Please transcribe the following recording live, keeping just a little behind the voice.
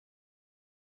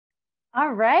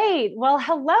All right. Well,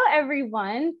 hello,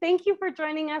 everyone. Thank you for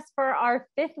joining us for our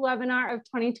fifth webinar of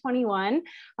 2021,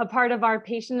 a part of our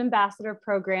Patient Ambassador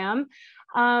program.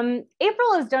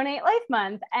 April is Donate Life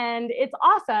Month, and it's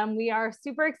awesome. We are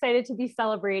super excited to be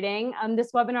celebrating.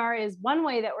 This webinar is one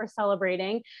way that we're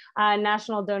celebrating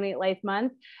National Donate Life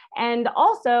Month. And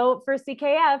also for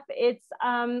CKF,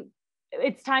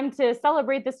 it's time to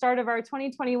celebrate the start of our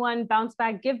 2021 Bounce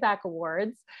Back Give Back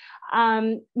Awards.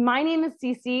 My name is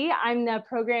Cece. I'm the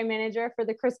program manager for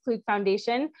the Chris Klug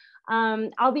Foundation.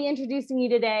 I'll be introducing you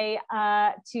today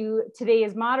to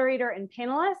today's moderator and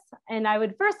panelists. And I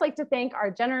would first like to thank our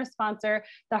generous sponsor,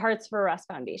 the Hearts for Russ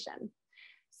Foundation.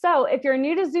 So if you're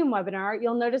new to Zoom webinar,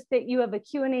 you'll notice that you have a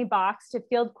Q&A box to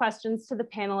field questions to the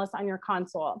panelists on your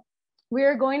console. We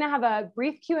are going to have a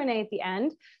brief Q&A at the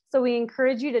end, so we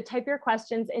encourage you to type your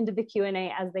questions into the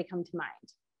Q&A as they come to mind.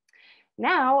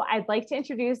 Now, I'd like to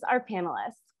introduce our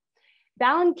panelists.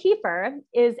 Valen Kiefer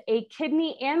is a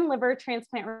kidney and liver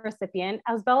transplant recipient,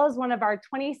 as well as one of our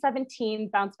 2017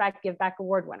 Bounce Back Give Back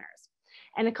Award winners.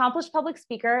 An accomplished public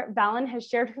speaker, Valen has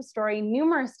shared her story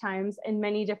numerous times in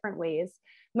many different ways,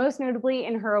 most notably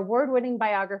in her award-winning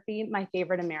biography, My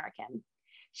Favorite American.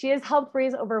 She has helped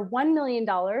raise over $1 million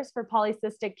for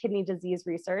polycystic kidney disease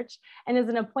research and is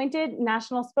an appointed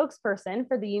national spokesperson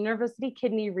for the University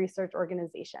Kidney Research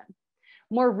Organization.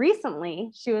 More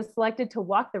recently, she was selected to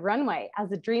walk the runway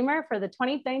as a dreamer for the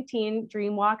 2019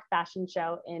 Dreamwalk fashion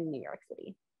show in New York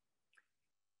City.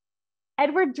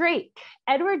 Edward Drake.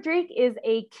 Edward Drake is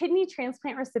a kidney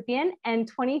transplant recipient and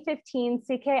 2015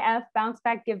 CKF Bounce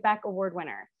Back Give Back Award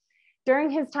winner.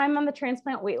 During his time on the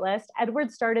transplant waitlist,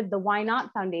 Edward started the Why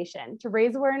Not Foundation to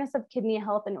raise awareness of kidney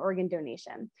health and organ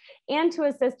donation, and to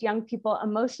assist young people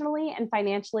emotionally and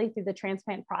financially through the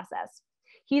transplant process.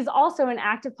 He's also an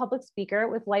active public speaker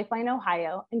with Lifeline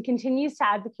Ohio and continues to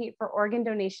advocate for organ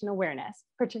donation awareness,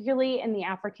 particularly in the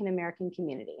African American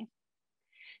community.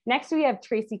 Next, we have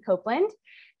Tracy Copeland.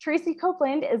 Tracy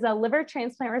Copeland is a liver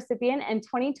transplant recipient and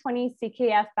 2020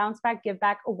 CKF Bounce Back Give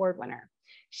Back Award winner.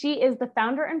 She is the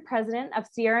founder and president of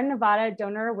Sierra Nevada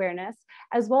Donor Awareness,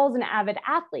 as well as an avid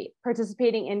athlete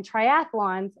participating in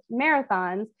triathlons,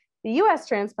 marathons, the US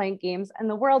Transplant Games, and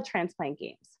the World Transplant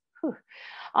Games. Whew.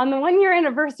 On the one-year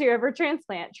anniversary of her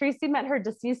transplant, Tracy met her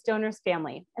deceased donor's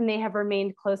family, and they have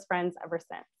remained close friends ever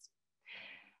since.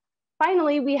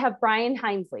 Finally, we have Brian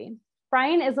Hinesley.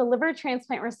 Brian is a liver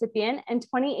transplant recipient and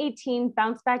 2018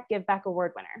 Bounce Back Give Back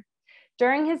Award winner.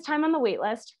 During his time on the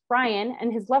waitlist, Brian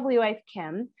and his lovely wife,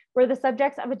 Kim, were the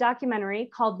subjects of a documentary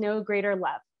called No Greater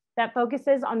Love that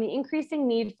focuses on the increasing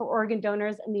need for organ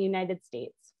donors in the United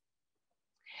States.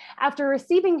 After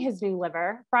receiving his new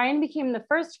liver, Brian became the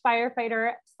first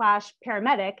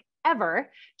firefighter/paramedic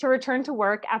ever to return to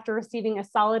work after receiving a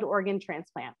solid organ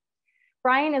transplant.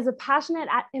 Brian is a passionate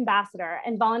ambassador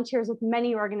and volunteers with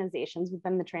many organizations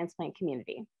within the transplant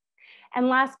community. And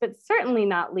last but certainly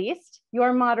not least,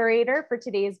 your moderator for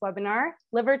today's webinar,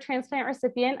 liver transplant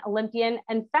recipient, Olympian,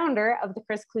 and founder of the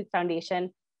Chris Klug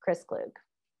Foundation, Chris Klug.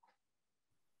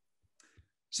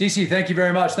 Cece, thank you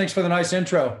very much. Thanks for the nice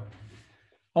intro.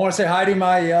 I want to say hi to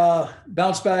my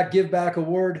Bounce Back Give Back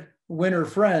Award winner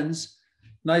friends.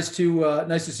 Nice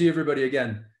to see everybody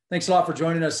again. Thanks a lot for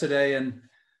joining us today. And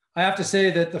I have to say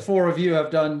that the four of you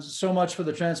have done so much for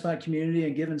the transplant community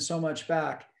and given so much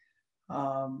back.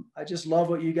 I just love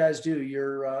what you guys do.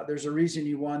 There's a reason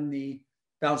you won the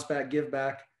Bounce Back Give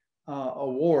Back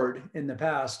award in the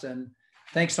past. And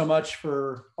thanks so much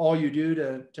for all you do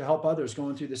to help others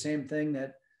going through the same thing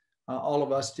that all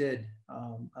of us did.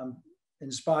 I'm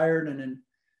inspired and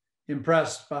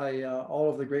impressed by all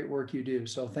of the great work you do.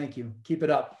 So thank you. Keep it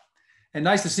up. And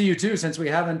nice to see you too, since we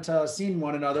haven't seen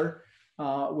one another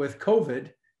with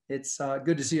COVID. It's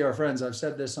good to see our friends. I've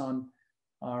said this on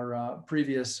our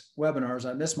previous webinars.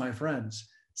 I miss my friends.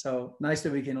 So nice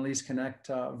that we can at least connect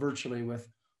virtually with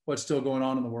what's still going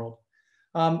on in the world.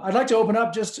 I'd like to open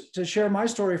up just to share my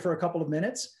story for a couple of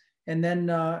minutes and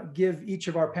then give each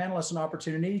of our panelists an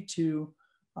opportunity to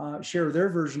share their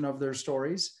version of their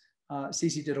stories.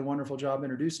 Cece did a wonderful job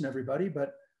introducing everybody,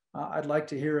 but I'd like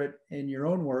to hear it in your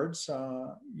own words,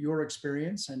 your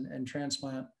experience and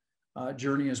transplant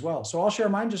journey as well. So I'll share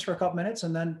mine just for a couple minutes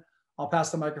and then I'll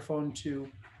pass the microphone to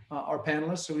our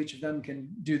panelists so each of them can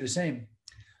do the same.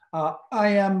 I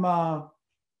am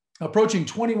approaching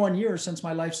 21 years since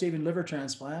my life-saving liver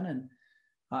transplant and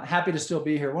happy to still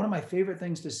be here. One of my favorite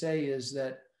things to say is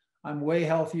that I'm way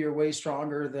healthier, way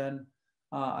stronger than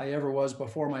I ever was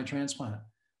before my transplant.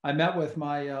 I met with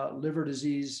my liver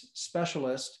disease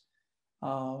specialist,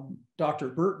 Dr.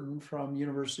 Burton from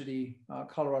University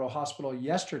Colorado Hospital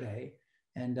yesterday,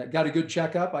 and got a good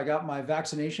checkup. I got my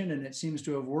vaccination, and it seems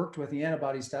to have worked with the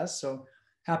antibodies test. So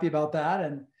happy about that.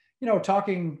 And, you know,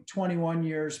 talking 21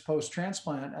 years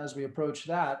post-transplant as we approach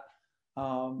that,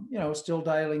 you know, still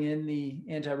dialing in the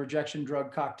anti-rejection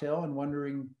drug cocktail and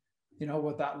wondering, you know,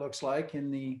 what that looks like in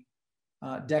the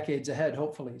decades ahead,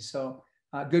 hopefully. So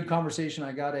good conversation.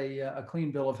 I got a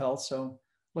clean bill of health. So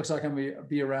looks like I'm going to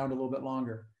be around a little bit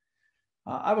longer.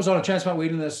 I was on a transplant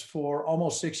waiting list for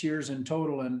almost 6 years in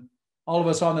total. And all of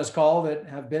us on this call that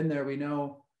have been there, we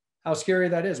know how scary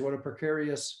that is, what a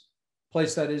precarious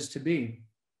place that is to be.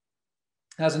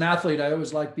 As an athlete, I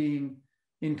always like being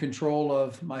in control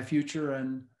of my future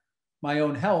and my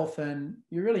own health. And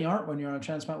you really aren't when you're on a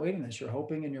transplant waiting list. You're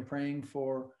hoping and you're praying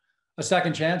for a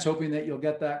second chance, hoping that you'll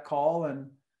get that call and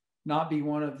not be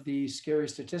one of the scary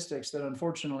statistics that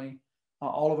unfortunately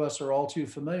all of us are all too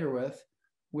familiar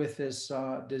with this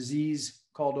disease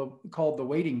called the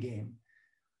waiting game.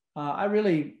 I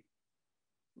really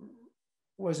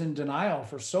was in denial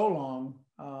for so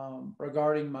long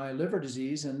regarding my liver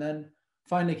disease, and then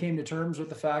finally came to terms with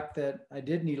the fact that I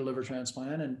did need a liver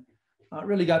transplant, and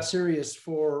really got serious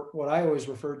for what I always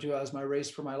referred to as my race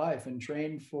for my life, and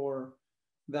trained for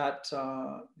that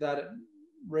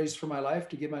race for my life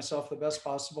to give myself the best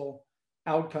possible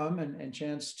outcome and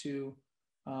chance to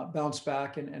bounce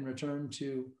back and return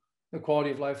to the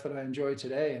quality of life that I enjoy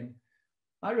today. And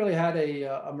I really had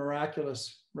a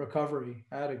miraculous recovery.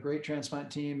 I had a great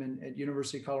transplant team at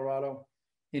University of Colorado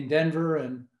in Denver,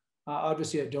 and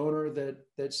obviously a donor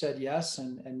that said yes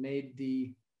and made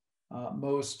the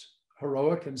most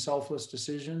heroic and selfless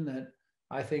decision that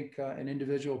I think an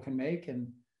individual can make,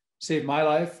 and saved my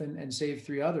life and saved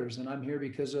 3 others. And I'm here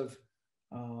because of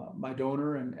my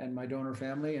donor and my donor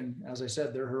family. And as I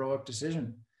said, their heroic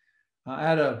decision. I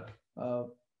had a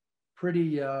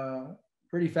pretty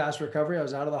fast recovery. I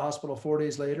was out of the hospital 4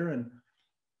 days later, and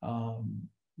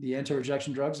the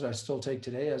anti-rejection drugs that I still take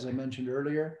today, as I mentioned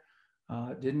earlier,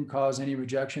 didn't cause any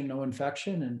rejection, no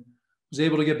infection, and was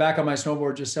able to get back on my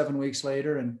snowboard just 7 weeks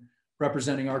later and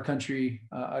representing our country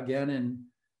again in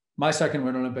my second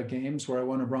Winter Olympic Games, where I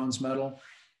won a bronze medal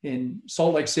in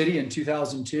Salt Lake City in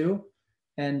 2002,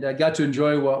 and I got to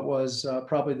enjoy what was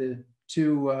probably the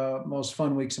 2 most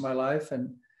fun weeks of my life,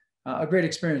 and a great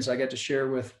experience I get to share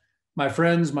with my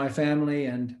friends, my family,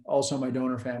 and also my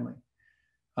donor family.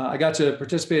 I got to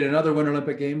participate in another Winter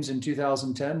Olympic Games in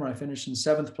 2010, where I finished in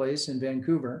 7th place in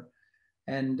Vancouver.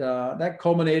 And that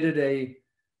culminated a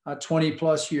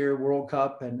 20-plus year World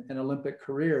Cup and Olympic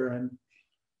career. And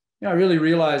you know, I really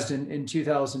realized in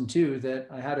 2002 that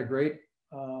I had a great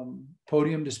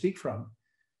podium to speak from,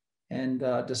 and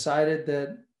decided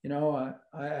that, you know,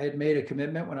 I had made a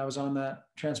commitment when I was on that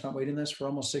transplant waiting list for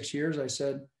almost 6 years. I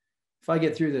said, if I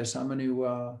get through this, I'm going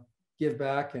to give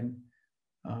back and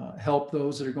help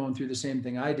those that are going through the same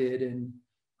thing I did in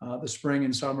the spring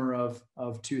and summer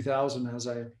of 2000, as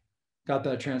I got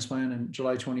that transplant in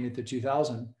July 28th of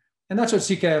 2000. And that's what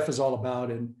CKF is all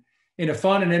about. And in a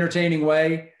fun and entertaining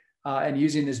way, and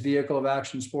using this vehicle of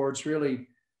action sports, really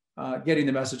getting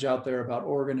the message out there about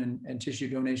organ and tissue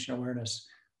donation awareness.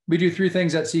 We do 3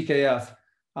 things at CKF: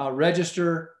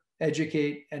 register,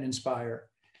 educate, and inspire.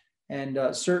 And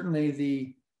certainly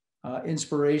the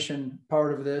inspiration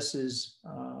part of this is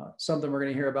something we're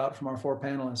going to hear about from our 4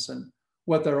 panelists and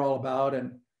what they're all about,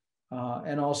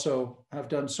 and also have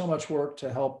done so much work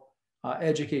to help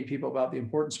educate people about the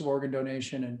importance of organ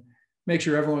donation and make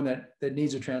sure everyone that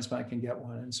needs a transplant can get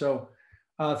one. And so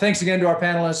thanks again to our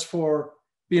panelists for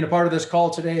being a part of this call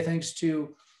today. Thanks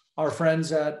to our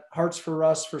friends at Hearts for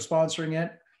Russ for sponsoring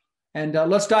it. And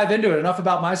let's dive into it. Enough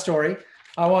about my story.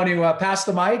 I want to pass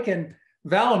the mic, and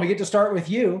Val, we get to start with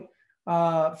you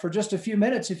for just a few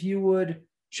minutes. If you would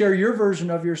share your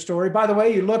version of your story. By the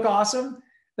way, you look awesome.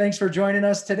 Thanks for joining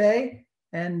us today,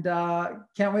 and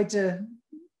can't wait to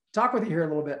talk with you here a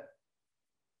little bit.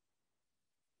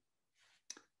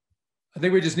 I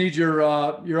think we just need you're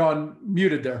on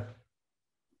muted there.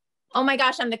 Oh my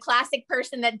gosh, I'm the classic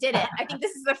person that did it. I think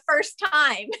this is the first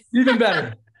time. Even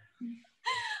better.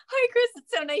 Hi, Chris.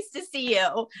 It's so nice to see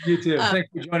you. You too. Thanks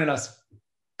for joining us.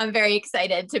 I'm very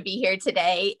excited to be here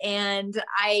today. And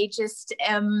I just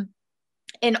am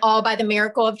in awe by the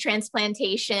miracle of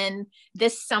transplantation.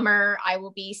 This summer, I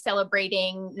will be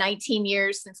celebrating 19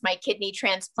 years since my kidney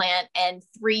transplant and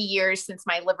 3 years since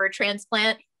my liver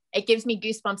transplant. It gives me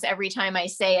goosebumps every time I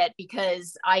say it,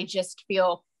 because I just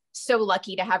feel so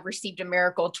lucky to have received a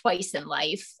miracle twice in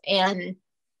life. And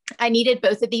I needed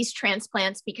both of these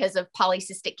transplants because of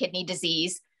polycystic kidney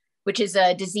disease, which is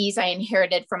a disease I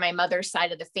inherited from my mother's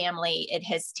side of the family. It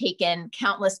has taken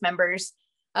countless members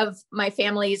of my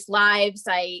family's lives.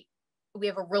 I we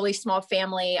have a really small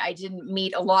family. I didn't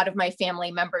meet a lot of my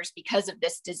family members because of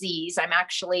this disease. I'm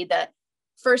actually the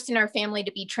first in our family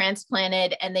to be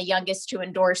transplanted and the youngest to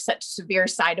endure such severe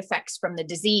side effects from the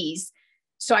disease.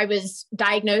 So I was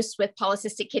diagnosed with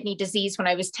polycystic kidney disease when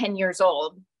I was 10 years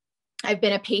old. I've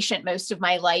been a patient most of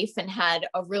my life and had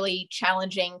a really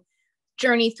challenging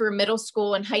journey through middle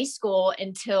school and high school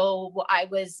until I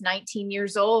was 19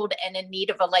 years old and in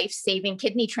need of a life-saving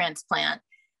kidney transplant.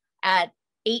 At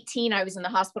 18, I was in the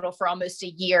hospital for almost a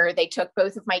year. They took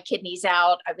both of my kidneys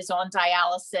out. I was on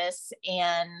dialysis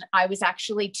and I was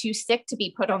actually too sick to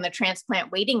be put on the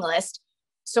transplant waiting list.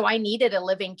 So I needed a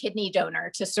living kidney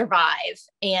donor to survive.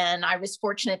 And I was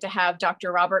fortunate to have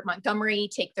Dr. Robert Montgomery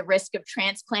take the risk of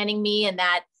transplanting me in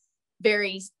that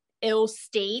very ill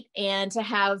state, and to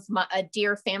have a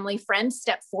dear family friend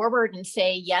step forward and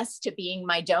say yes to being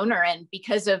my donor. And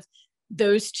because of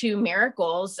those two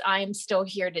miracles, I'm still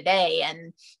here today.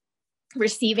 And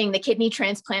receiving the kidney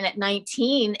transplant at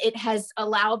 19, it has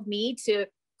allowed me to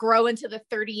grow into the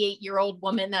 38-year-old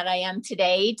woman that I am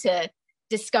today, to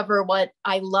discover what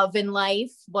I love in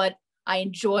life, what I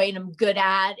enjoy and I'm good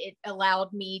at. It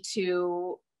allowed me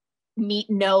to meet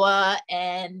Noah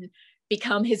and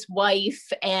become his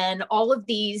wife, and all of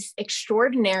these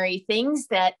extraordinary things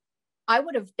that I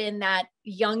would have been that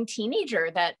young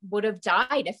teenager that would have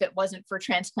died if it wasn't for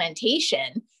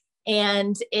transplantation.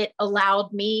 And it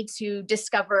allowed me to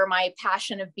discover my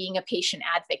passion of being a patient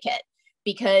advocate,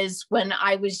 because when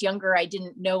I was younger, I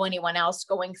didn't know anyone else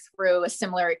going through a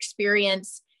similar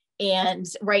experience. And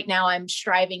right now I'm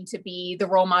striving to be the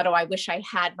role model I wish I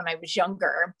had when I was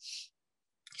younger.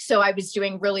 So I was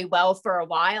doing really well for a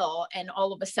while. And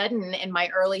all of a sudden in my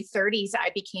early 30s,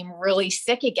 I became really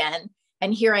sick again.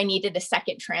 And here I needed a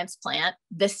second transplant,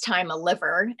 this time a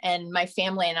liver. And my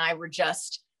family and I were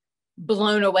just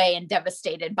blown away and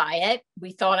devastated by it.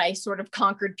 We thought I sort of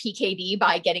conquered PKD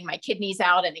by getting my kidneys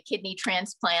out and a kidney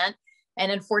transplant.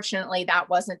 And unfortunately, that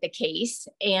wasn't the case.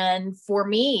 And for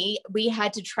me, we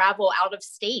had to travel out of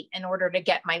state in order to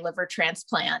get my liver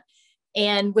transplant.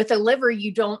 And with a liver,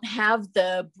 you don't have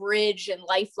the bridge and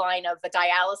lifeline of a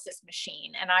dialysis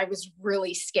machine. And I was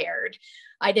really scared.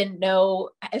 I didn't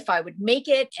know if I would make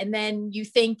it. And then you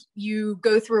think you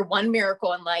go through one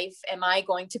miracle in life. Am I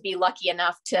going to be lucky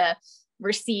enough to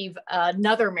receive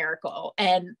another miracle?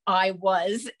 And I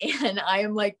was, and I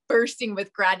am like bursting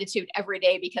with gratitude every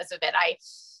day because of it. I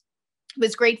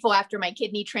was grateful after my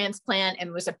kidney transplant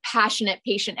and was a passionate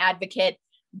patient advocate.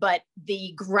 But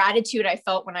the gratitude I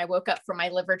felt when I woke up from my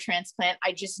liver transplant,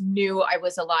 I just knew I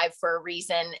was alive for a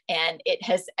reason. And it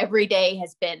has, every day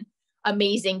has been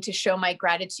amazing to show my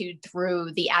gratitude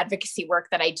through the advocacy work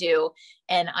that I do.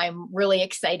 And I'm really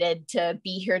excited to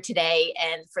be here today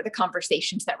and for the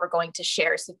conversations that we're going to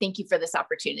share. So thank you for this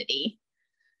opportunity.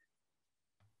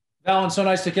 Valen, so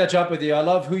nice to catch up with you. I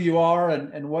love who you are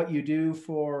and what you do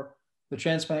for the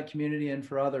transplant community and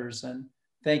for others. And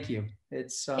thank you.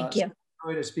 It's thank you.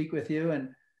 Joy to speak with you, and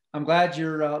I'm glad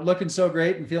you're looking so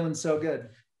great and feeling so good.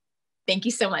 Thank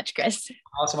you so much, Chris.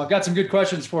 Awesome. I've got some good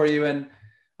questions for you, and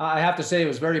I have to say it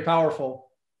was very powerful.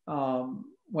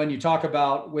 When you talk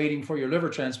about waiting for your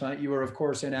liver transplant, you were of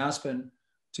course in Aspen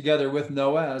together with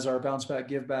Noah as our Bounce Back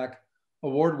Give Back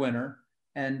Award winner,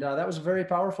 and that was very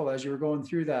powerful as you were going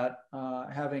through that,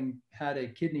 having had a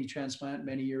kidney transplant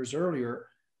many years earlier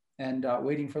and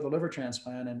waiting for the liver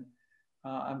transplant. And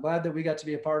I'm glad that we got to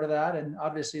be a part of that, and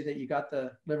obviously that you got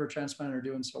the liver transplant and are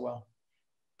doing so well.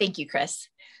 Thank you, Chris.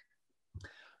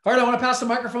 All right, I want to pass the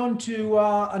microphone to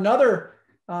another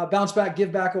Bounce Back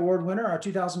Give Back Award winner, our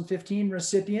 2015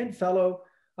 recipient, fellow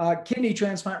kidney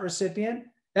transplant recipient,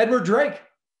 Edward Drake.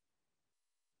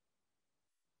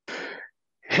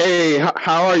 Hey,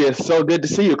 how are you? So good to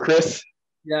see you, Chris.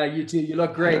 Yeah, you too. You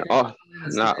look great. Oh,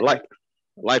 no,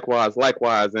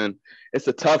 likewise. And it's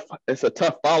a tough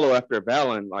follow after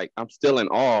Valen. Like, I'm still in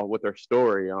awe with her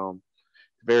story.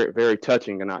 Very, very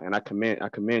touching, and I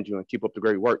commend you and keep up the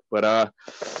great work. But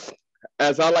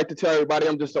as I like to tell everybody,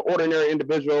 I'm just an ordinary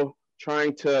individual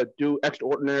trying to do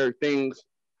extraordinary things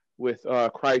with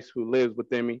Christ who lives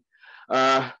within me.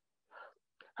 I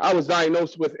was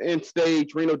diagnosed with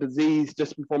end-stage renal disease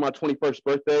just before my 21st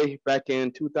birthday back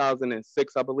in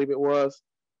 2006, I believe it was.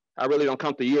 I really don't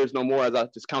count the years no more, as I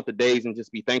just count the days and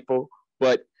just be thankful.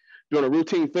 But doing a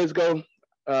routine physical,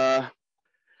 the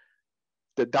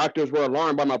doctors were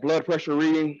alarmed by my blood pressure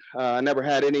reading. I never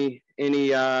had any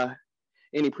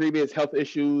previous health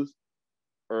issues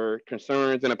or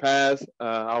concerns in the past.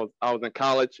 I was in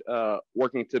college,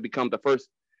 working to become the first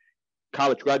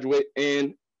college graduate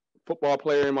and football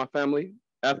player in my family,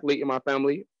 athlete in my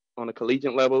family on a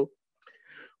collegiate level.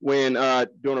 when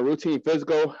doing a routine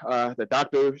physical, the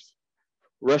doctors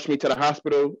rushed me to the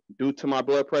hospital due to my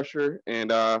blood pressure.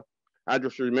 And I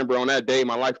just remember on that day,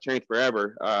 my life changed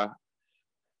forever.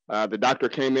 The doctor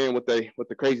came in with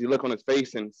the crazy look on his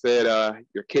face and said,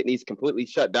 "Your kidneys completely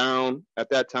shut down." At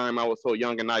that time, I was so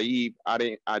young and naive. I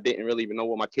didn't really even know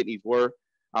what my kidneys were.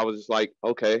 I was just like,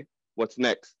 "Okay, what's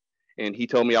next?" And he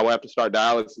told me I would have to start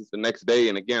dialysis the next day.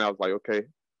 And again, I was like, "Okay,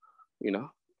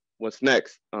 what's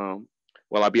next?"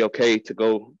 Will I be okay to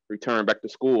go return back to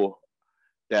school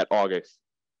that August?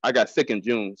 I got sick in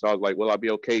June, so I was like, "Will I be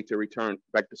okay to return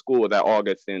back to school that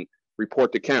August and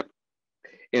report to camp?"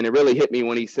 And it really hit me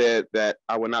when he said that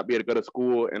I would not be able to go to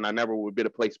school and I never would be able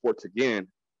to play sports again.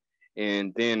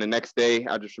 And then the next day,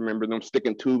 I just remember them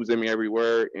sticking tubes in me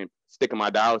everywhere and sticking my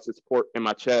dialysis port in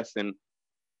my chest. And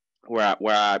where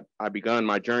I begun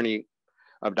my journey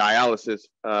of dialysis,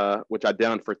 which I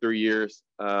done for 3 years.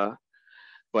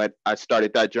 But I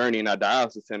started that journey in that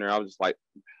dialysis center. I was just like,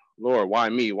 "Lord, why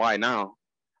me? Why now?"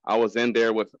 I was in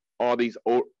there with all these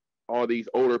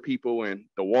older people, and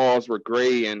the walls were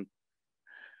gray, and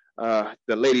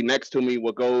the lady next to me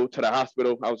would go to the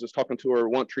hospital. I was just talking to her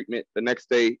one treatment. The next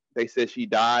day, they said she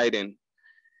died, and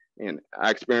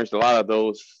I experienced a lot of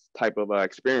those type of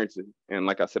experiences. And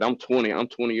like I said, I'm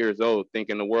 20 years old,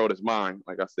 thinking the world is mine.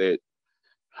 Like I said,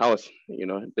 I was,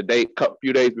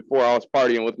 few days before I was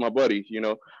partying with my buddies,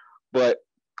 but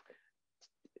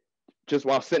just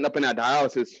while sitting up in that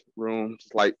dialysis room,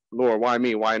 just like, "Lord, why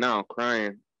me? Why now?"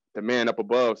 Crying. The man up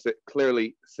above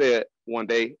clearly said one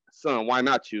day, "Son, why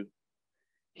not you?"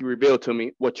 He revealed to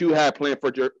me, what you had planned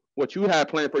for your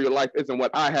life isn't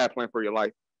what I had planned for your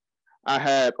life. I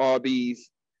had all these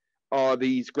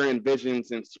grand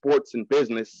visions in sports and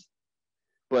business,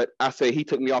 but I say he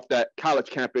took me off that college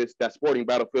campus, that sporting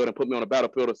battlefield, and put me on a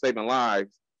battlefield of saving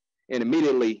lives. And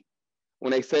immediately,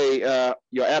 when they say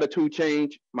your attitude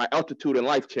changed, my altitude in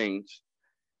life changed.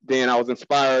 Then I was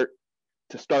inspired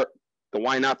to start the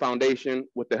Why Not Foundation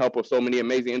with the help of so many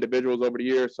amazing individuals over the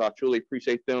years. So I truly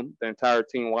appreciate them, the entire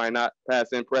team, Why Not,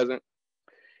 past and present.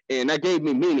 And that gave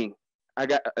me meaning. I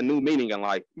got a new meaning in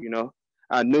life,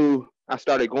 I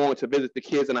started going to visit the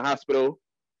kids in the hospital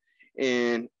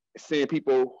and seeing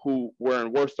people who were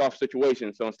in worse off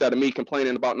situations. So instead of me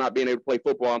complaining about not being able to play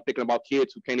football, I'm thinking about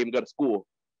kids who can't even go to school,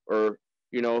 or,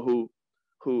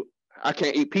 who I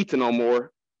can't eat pizza no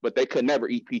more, but they could never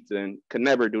eat pizza and could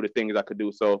never do the things I could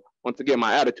do. So once again,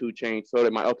 my attitude changed, so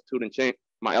that my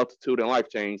altitude in life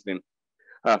changed. And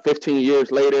 15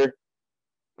 years later,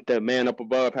 the man up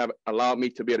above have allowed me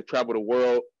to be able to travel the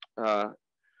world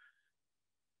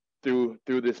through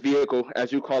this vehicle,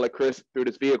 as you call it, Chris, through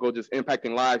this vehicle, just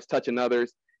impacting lives, touching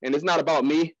others. And it's not about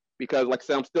me, because like I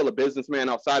said, I'm still a businessman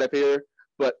outside of here,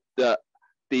 but the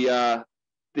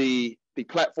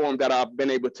platform that I've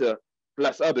been able to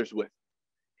bless others with.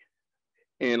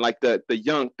 And like the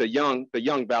young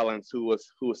Valens who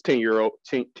was 10 year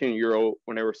old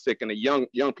when they were sick, and the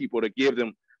young people, to give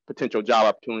them potential job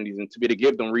opportunities and to be to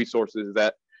give them resources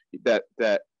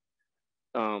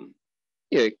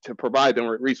to provide them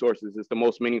with resources is the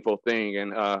most meaningful thing.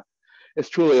 And it's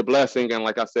truly a blessing. And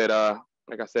like I said,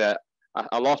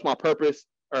 I lost my purpose,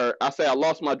 or I say I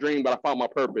lost my dream, but I found my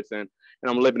purpose, and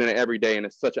I'm living in it every day. And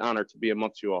it's such an honor to be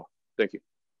amongst you all. Thank you.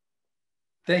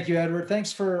 Thank you, Edward.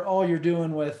 Thanks for all you're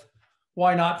doing with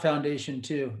Why Not Foundation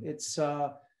too. It's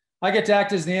I get to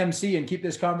act as the MC and keep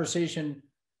this conversation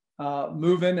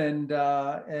moving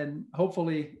and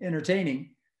hopefully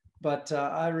entertaining. But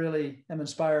I really am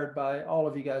inspired by all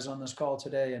of you guys on this call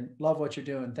today and love what you're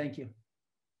doing. Thank you.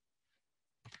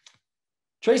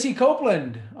 Tracy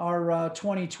Copeland, our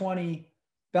 2020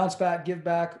 Bounce Back Give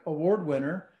Back Award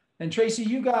winner. And Tracy,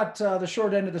 you got the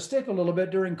short end of the stick a little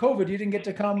bit during COVID. You didn't get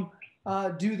to come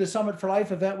do the Summit for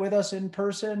Life event with us in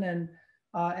person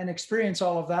and experience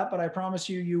all of that, but I promise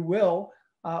you will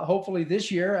hopefully this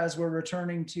year, as we're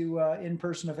returning to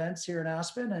in-person events here in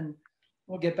Aspen, and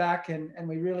we'll get back and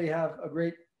we really have a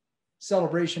great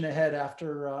celebration ahead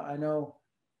after I know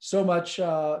so much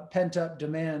pent-up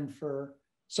demand for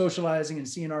socializing and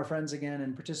seeing our friends again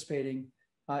and participating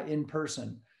in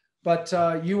person. But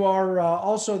you are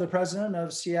also the president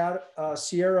of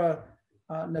Sierra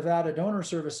Nevada Donor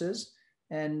Services,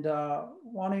 and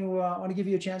want to give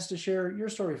you a chance to share your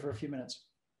story for a few minutes.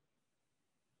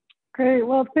 Great.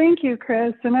 Well, thank you,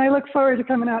 Chris. And I look forward to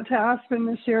coming out to Aspen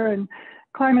this year and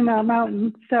climbing that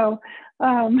mountain. So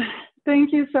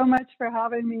thank you so much for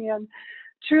having me. And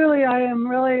truly, I am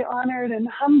really honored and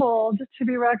humbled to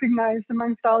be recognized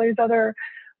amongst all these other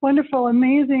wonderful,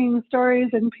 amazing stories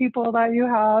and people that you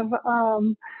have.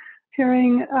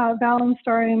 Hearing Valen's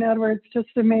story and Edward's just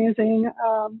amazing.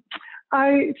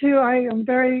 I am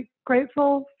very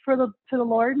grateful to the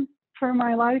Lord for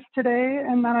my life today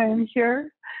and that I am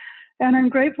here. And I'm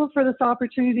grateful for this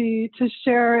opportunity to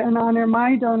share and honor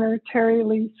my donor, Terry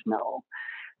Lee Snow.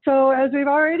 So as we've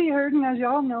already heard, and as you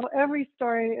all know, every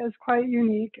story is quite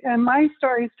unique. And my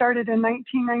story started in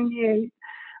 1998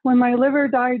 when my liver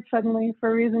died suddenly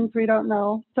for reasons we don't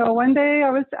know. So one day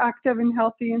I was active and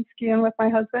healthy and skiing with my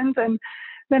husband, and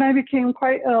then I became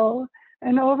quite ill.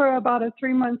 And over about a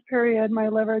 3-month period, my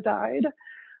liver died.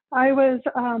 I was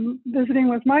visiting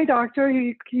with my doctor.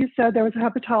 He said there was a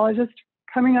hepatologist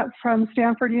coming up from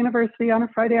Stanford University on a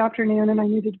Friday afternoon, and I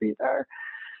needed to be there.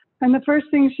 And the first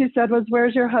thing she said was,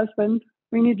 "Where's your husband?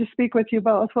 We need to speak with you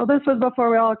both." Well, this was before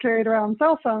we all carried around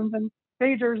cell phones and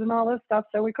pagers and all this stuff,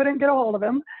 so we couldn't get a hold of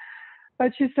him.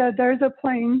 But she said, "There's a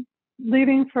plane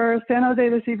leaving for San Jose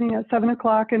this evening at 7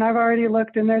 o'clock, and I've already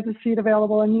looked, and there's a seat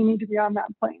available, and you need to be on that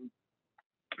plane.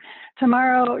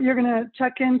 Tomorrow, you're going to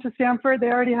check into Stanford.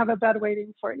 They already have a bed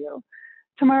waiting for you.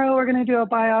 Tomorrow, we're going to do a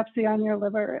biopsy on your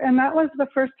liver." And that was the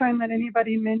first time that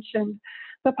anybody mentioned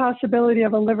the possibility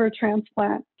of a liver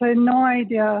transplant. So I had no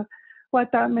idea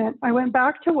what that meant. I went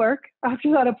back to work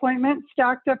after that appointment,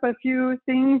 stacked up a few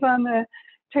things on the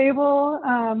table,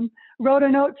 wrote a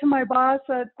note to my boss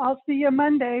that I'll see you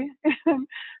Monday, and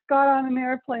got on an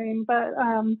airplane. But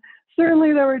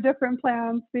certainly there were different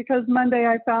plans, because Monday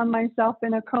I found myself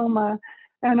in a coma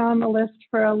and on the list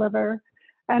for a liver.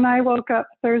 And I woke up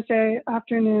Thursday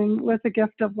afternoon with the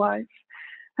gift of life.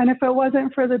 And if it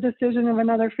wasn't for the decision of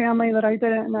another family that I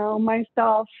didn't know,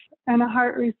 myself and a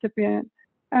heart recipient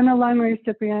and a lung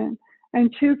recipient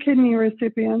and 2 kidney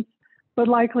recipients would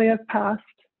likely have passed.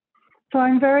 So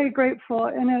I'm very grateful.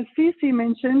 And as Cece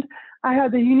mentioned, I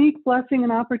had the unique blessing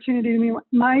and opportunity to meet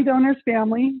my donor's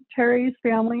family, Terry's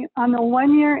family, on the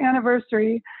 1-year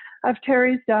anniversary of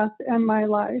Terry's death and my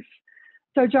life.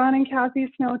 So John and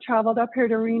Kathy Snow traveled up here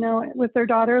to Reno with their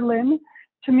daughter, Lynn,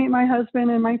 to meet my husband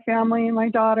and my family and my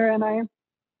daughter and I.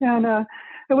 And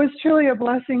it was truly a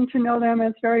blessing to know them.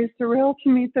 It's very surreal to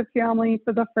meet the family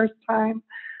for the first time.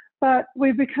 But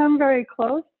we've become very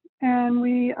close, and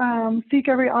we seek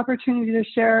every opportunity to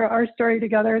share our story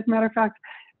together. As a matter of fact,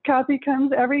 Kathy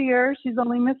comes every year. She's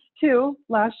only missed 2.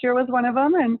 Last year was one of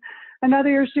them, and another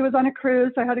year she was on a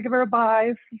cruise. So I had to give her a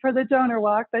bye for the donor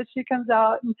walk, but she comes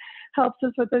out and helps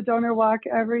us with the donor walk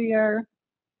every year.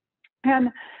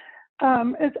 And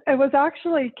it was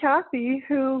actually Kathy,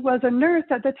 who was a nurse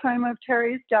at the time of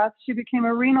Terry's death. She became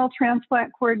a renal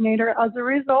transplant coordinator as a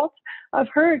result of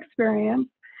her experience.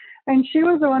 And she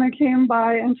was the one who came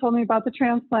by and told me about the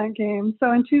transplant game.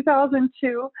 So in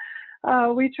 2002,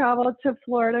 we traveled to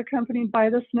Florida, accompanied by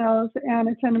the Snows, and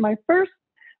attended my first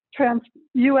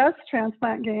U.S.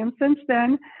 transplant game. Since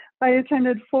then, I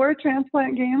attended 4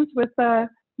 transplant games with the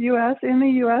U.S.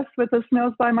 with the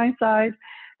Snows by my side.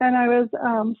 And I was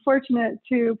fortunate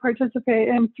to participate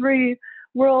in 3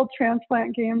 world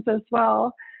transplant games as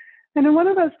well. And in one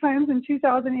of those times in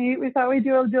 2008, we thought we'd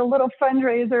do a little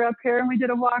fundraiser up here, and we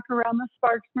did a walk around the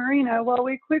Sparks Marina. Well,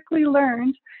 we quickly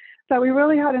learned that we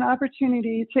really had an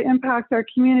opportunity to impact our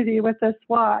community with this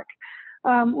walk.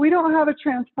 We don't have a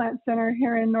transplant center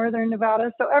here in Northern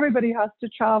Nevada, so everybody has to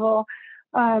travel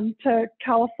to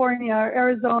California or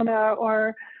Arizona,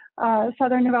 or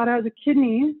Southern Nevada has a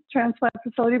kidney transplant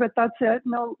facility, but that's it.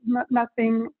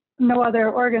 Nothing, no other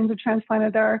organs are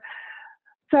transplanted there.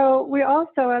 So we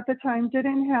also at the time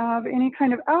didn't have any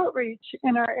kind of outreach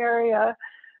in our area.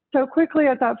 So quickly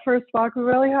at that first walk, we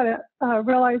really had to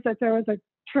realize that there was a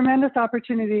tremendous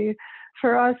opportunity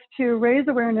for us to raise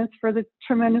awareness for the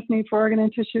tremendous need for organ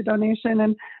and tissue donation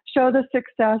and show the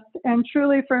success. And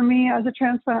truly for me as a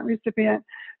transplant recipient,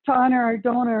 to honor our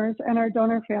donors and our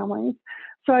donor families.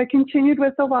 So I continued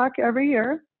with the walk every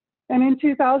year. And in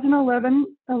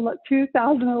 2011,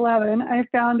 I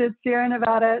founded Sierra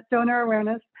Nevada Donor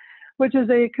Awareness, which is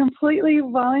a completely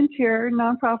volunteer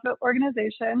nonprofit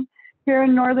organization here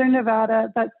in Northern Nevada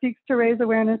that seeks to raise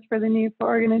awareness for the need for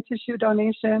organ and tissue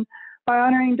donation by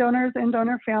honoring donors and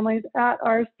donor families at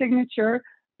our signature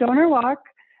donor walk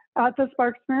at the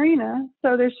Sparks Marina.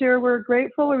 So this year we're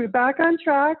grateful. We'll be back on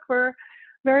track. We're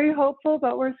very hopeful,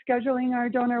 but we're scheduling our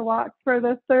donor walk for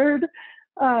the 3rd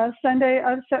Sunday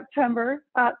of September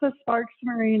at the Sparks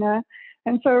Marina.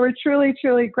 And so we're truly,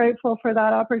 truly grateful for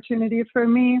that opportunity for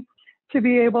me to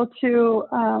be able to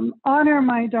honor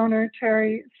my donor,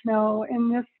 Terry Snow,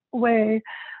 in this way.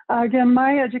 Again,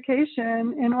 my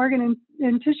education in organ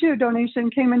and tissue donation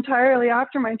came entirely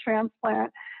after my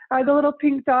transplant. I had a little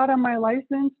pink dot on my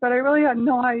license, but I really had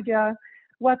no idea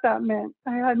what that meant.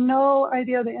 I had no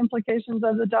idea the implications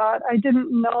of the dot. I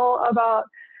didn't know about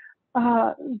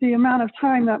the amount of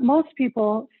time that most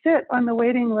people sit on the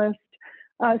waiting list,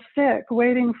 sick,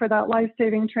 waiting for that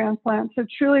life-saving transplant. So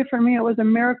truly for me, it was a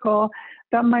miracle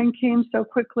that mine came so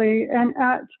quickly. And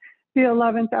at the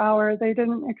 11th hour, they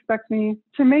didn't expect me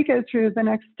to make it through the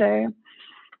next day.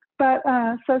 But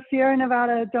so Sierra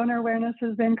Nevada Donor Awareness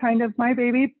has been kind of my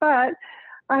baby, but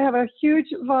I have a huge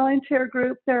volunteer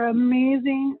group. They're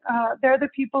amazing. They're the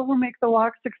people who make the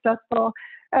walk successful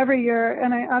every year,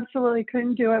 and I absolutely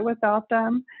couldn't do it without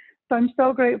them. So I'm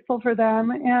so grateful for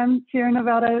them. And Sierra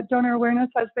Nevada Donor Awareness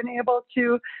has been able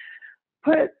to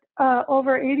put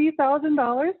over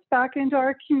 $80,000 back into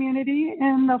our community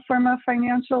in the form of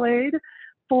financial aid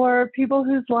for people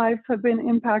whose lives have been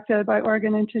impacted by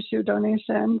organ and tissue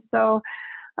donation. So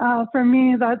for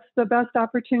me, that's the best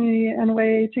opportunity and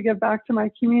way to give back to my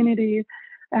community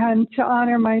and to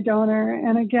honor my donor.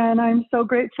 And again, I'm so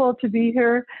grateful to be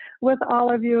here with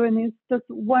all of you and these just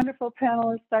wonderful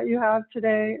panelists that you have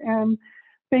today. And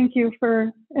thank you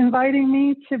for inviting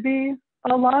me to be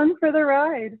along for the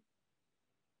ride.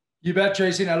 You bet,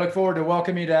 Tracy, and I look forward to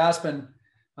welcoming you to Aspen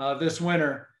this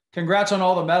winter. Congrats on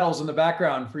all the medals in the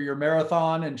background for your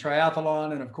marathon and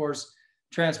triathlon, and of course,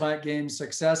 Transplant Games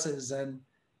successes and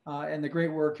the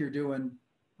great work you're doing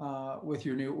with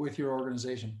your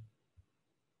organization.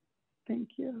 Thank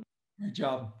you. Great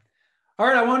job. All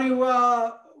right, I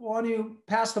want to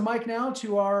pass the mic now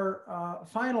to our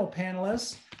final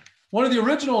panelist, one of the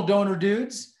original donor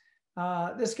dudes.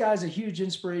 This guy's a huge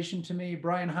inspiration to me.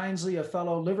 Brian Hinesley, a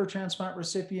fellow liver transplant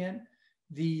recipient,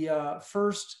 the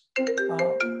first,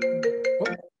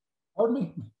 pardon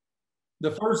me,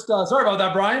 the first, sorry about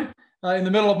that, Brian, in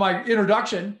the middle of my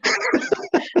introduction,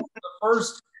 the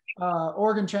first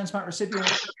organ transplant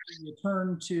recipient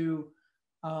returned to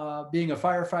being a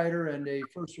firefighter and a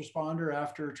first responder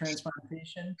after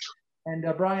transplantation. And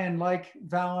Brian, like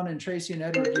Valen and Tracy and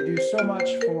Edward, you do so much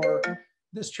for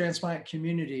this transplant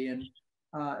community, and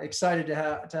excited to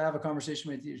have a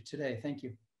conversation with you today. Thank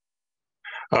you.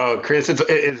 Oh, Chris,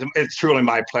 it's truly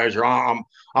my pleasure. I'm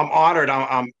honored.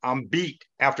 I'm beat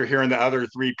after hearing the other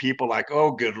three people like,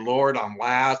 oh, good Lord, I'm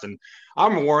last, and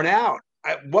I'm worn out.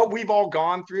 What we've all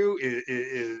gone through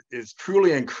is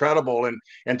truly incredible,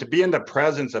 and to be in the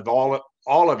presence of all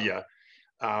of you.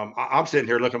 I'm sitting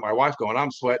here looking at my wife going,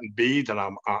 I'm sweating beads, and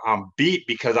I'm beat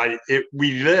because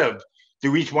we lived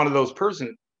through each one of those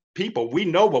people. We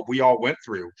know what we all went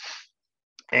through,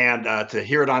 and to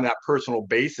hear it on that personal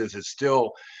basis is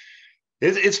still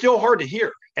hard to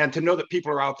hear, and to know that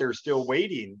people are out there still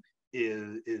waiting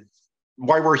is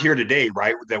why we're here today,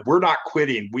 right? That we're not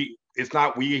quitting. It's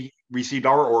not we received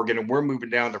our organ and we're moving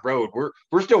down the road.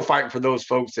 We're still fighting for those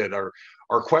folks that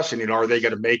are questioning, are they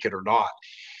going to make it or not?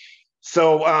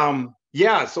 So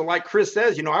yeah, so like Chris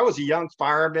says, I was a young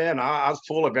fireman. I was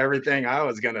full of everything. I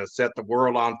was going to set the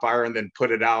world on fire and then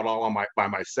put it out all by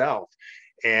myself.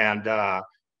 And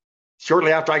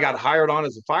shortly after I got hired on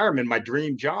as a fireman, my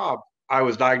dream job, I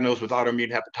was diagnosed with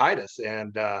autoimmune hepatitis,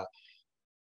 and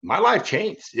my life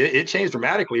changed. It changed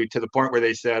dramatically to the point where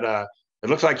they said, it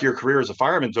looks like your career as a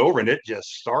fireman's over, and it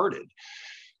just started.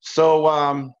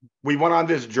 So we went on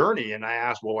this journey, and I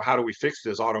asked, well, how do we fix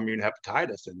this autoimmune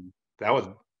hepatitis? And that was,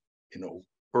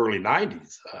 early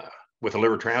 90s with a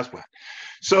liver transplant.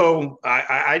 So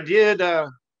I did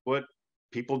what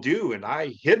people do, and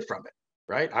I hid from it,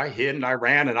 right? I hid and I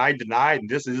ran and I denied, and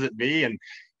this isn't me, and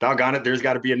doggone it, there's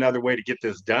got to be another way to get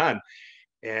this done.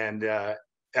 And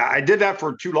I did that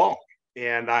for too long.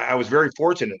 And I was very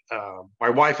fortunate. My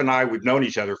wife and I, we've known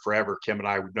each other forever. Kim and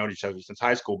I, we've known each other since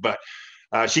high school, but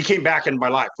she came back in my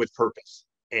life with purpose,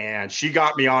 and she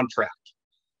got me on track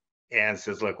and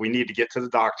says, look, we need to get to the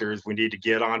doctors. We need to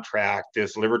get on track.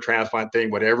 This liver transplant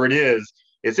thing, whatever it is,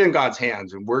 it's in God's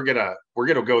hands, and we're gonna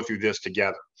go through this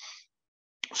together.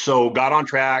 So got on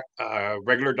track,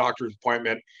 regular doctor's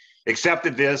appointment,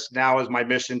 accepted this now as my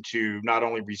mission to not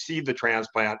only receive the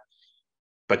transplant,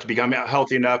 but to become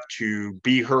healthy enough to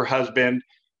be her husband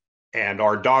and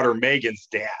our daughter Megan's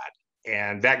dad.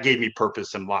 And that gave me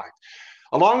purpose in life.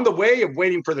 Along the way of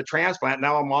waiting for the transplant,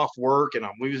 now I'm off work and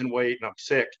I'm losing weight and I'm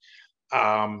sick.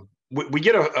 We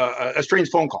get a strange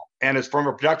phone call, and it's from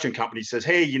a production company. Says,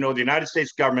 hey, the United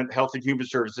States government, Health and Human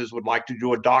Services would like to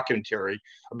do a documentary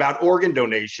about organ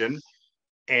donation,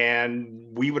 and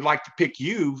we would like to pick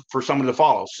you for someone to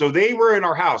follow. So they were in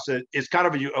our house. It's kind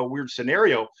of a weird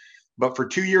scenario, but for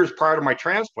 2 years prior to my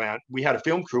transplant, we had a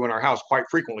film crew in our house quite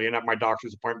frequently, and at my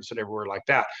doctor's appointments and everywhere like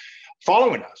that,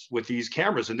 following us with these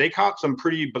cameras, and they caught some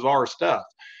pretty bizarre stuff.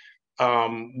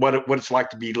 What it's like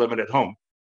to be living at home.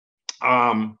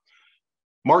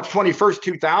 March 21st,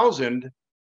 2000,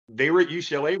 they were at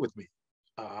UCLA with me.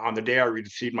 on the day I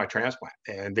received my transplant.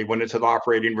 And they went into the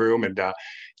operating room, and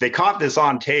they caught this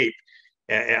on tape.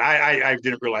 And I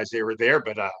didn't realize they were there,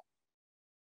 but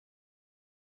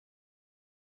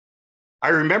I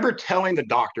remember telling the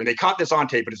doctor, and they caught this on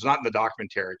tape, but it's not in the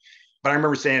documentary. But I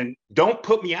remember saying, don't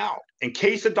put me out. In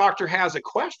case the doctor has a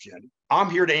question, I'm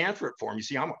here to answer it for him. You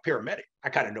see, I'm a paramedic. I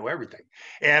kind of know everything.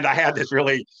 And I had this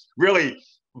really, really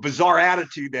bizarre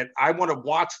attitude that I want to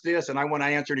watch this and I want to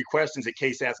answer any questions in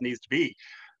case that needs to be.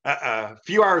 A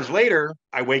few hours later,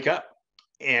 I wake up.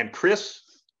 And Chris,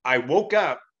 I woke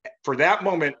up for that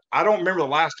moment. I don't remember the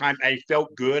last time I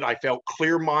felt good. I felt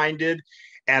clear-minded,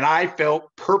 and I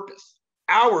felt purpose.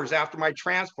 Hours after my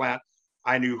transplant,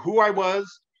 I knew who I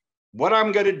was, what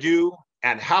I'm going to do,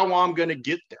 and how I'm going to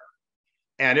get there.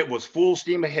 And it was full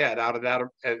steam ahead out of that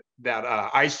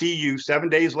ICU 7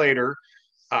 days later,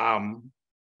 on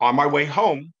my way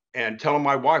home, and telling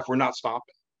my wife, we're not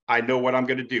stopping. I know what I'm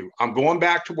going to do. I'm going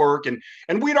back to work.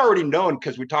 And we'd already known,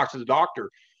 because we talked to the doctor,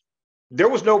 there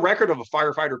was no record of a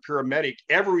firefighter paramedic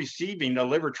ever receiving a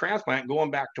liver transplant and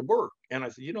going back to work. And I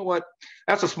said, you know what?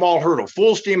 That's a small hurdle.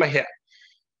 Full steam ahead.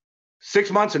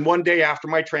 6 months and 1 day after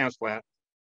my transplant,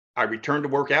 I returned to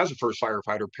work as a first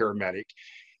firefighter paramedic,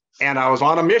 and I was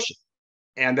on a mission.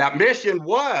 And that mission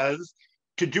was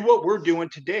to do what we're doing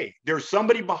today. There's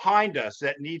somebody behind us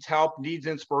that needs help, needs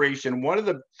inspiration. One of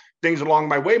the things along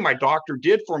my way my doctor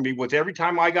did for me was every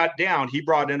time I got down, he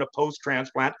brought in a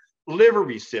post-transplant liver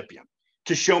recipient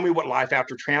to show me what life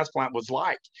after transplant was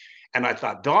like. And I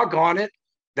thought, doggone it,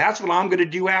 that's what I'm going to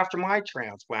do after my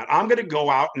transplant. I'm going to go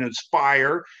out and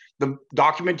inspire. The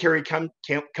documentary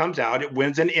comes out. It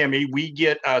wins an Emmy. We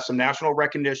get some national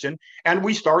recognition, and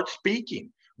we start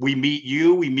speaking. We meet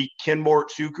you. We meet Ken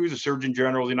Moritsuku, the Surgeon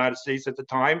General of the United States at the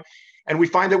time, and we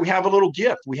find that we have a little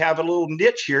gift. We have a little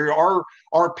niche here.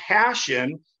 Our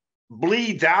passion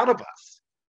bleeds out of us,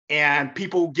 and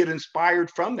people get inspired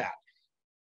from that.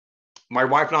 My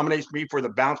wife nominates me for the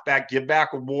Bounce Back Give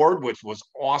Back Award, which was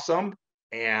awesome.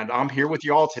 And I'm here with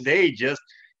you all today.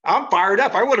 I'm fired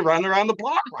up. I would have run around the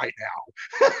block right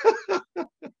now.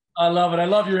 I love it. I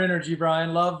love your energy,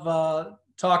 Brian. Love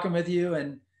talking with you.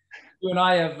 And you and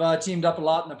I have teamed up a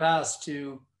lot in the past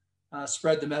to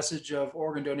spread the message of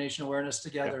organ donation awareness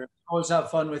together. Yeah. Always have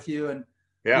fun with you, and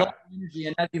love the energy.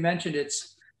 And as you mentioned,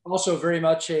 it's also very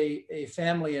much a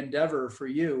family endeavor for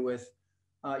you with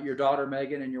your daughter,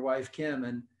 Megan, and your wife, Kim.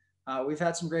 And we've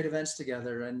had some great events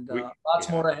together, and lots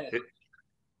more ahead.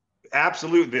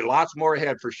 Absolutely. Lots more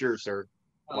ahead for sure, sir.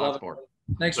 Lots more.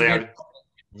 Thanks for being.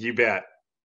 You bet.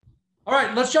 All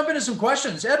right, let's jump into some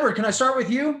questions. Edward, can I start with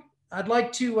you? I'd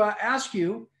like to ask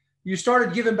you, you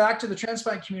started giving back to the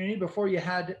transplant community before you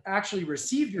had actually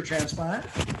received your transplant.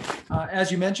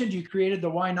 As you mentioned, you created the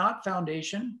Why Not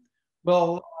Foundation.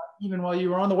 Well, even while you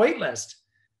were on the wait list.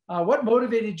 What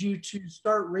motivated you to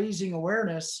start raising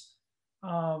awareness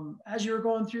as you were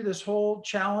going through this whole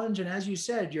challenge? And as you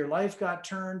said, your life got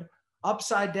turned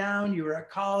upside down. You were at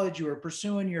college, you were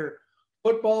pursuing your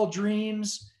football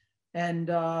dreams, and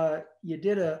you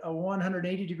did a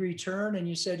 180-degree turn, and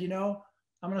you said, you know,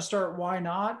 I'm going to start Why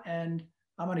Not, and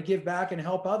I'm going to give back and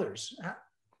help others.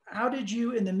 How did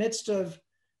you, in the midst of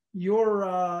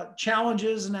your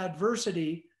challenges and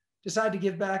adversity, decide to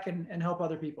give back and help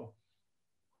other people?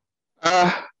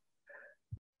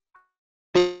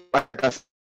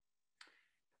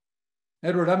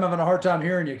 Edward, I'm having a hard time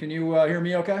hearing you. Can you hear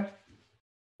me okay?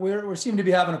 We seem to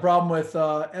be having a problem with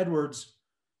Edward's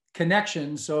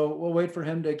connection, so we'll wait for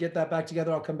him to get that back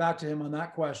together. I'll come back to him on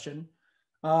that question.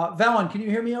 Valen, can you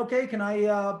hear me okay? Can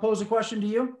I pose a question to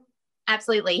you?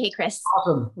 Absolutely. Hey, Chris.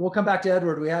 Awesome. We'll come back to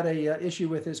Edward. We had a issue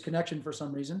with his connection for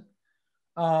some reason.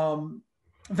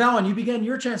 Valen, you began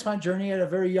your transplant journey at a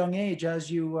very young age,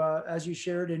 as you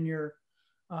shared in your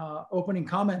opening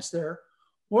comments there.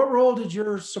 What role did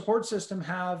your support system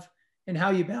have in how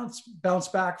you bounce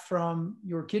back from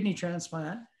your kidney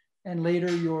transplant and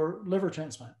later your liver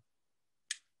transplant?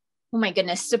 Oh my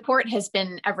goodness, support has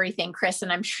been everything, Chris,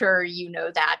 and I'm sure you know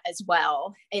that as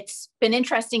well. It's been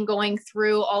interesting going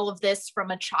through all of this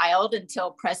from a child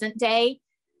until present day,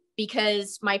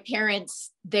 because my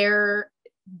parents,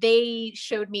 they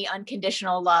showed me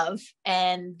unconditional love,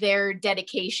 and their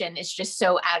dedication is just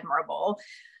so admirable.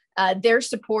 Their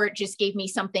support just gave me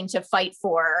something to fight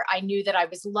for. I knew that I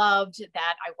was loved,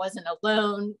 that I wasn't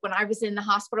alone. When I was in the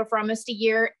hospital for almost a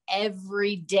year,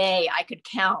 every day I could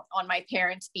count on my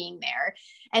parents being there.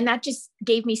 And that just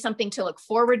gave me something to look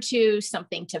forward to,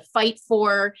 something to fight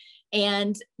for.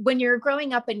 And when you're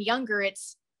growing up and younger,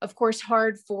 it's of course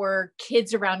hard for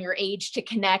kids around your age to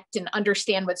connect and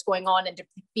understand what's going on and to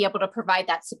be able to provide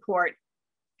that support.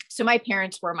 So my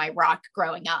parents were my rock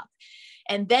growing up.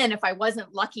 And then if I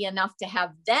wasn't lucky enough to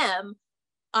have them,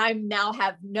 I now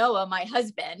have Noah, my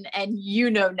husband, and you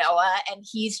know Noah, and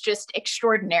he's just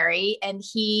extraordinary. And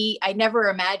I never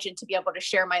imagined to be able to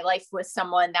share my life with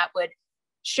someone that would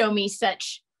show me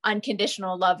such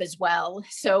unconditional love as well.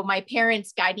 So my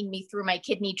parents guiding me through my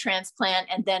kidney transplant,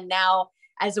 and then now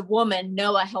as a woman,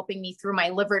 Noah helping me through my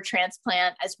liver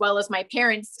transplant, as well as my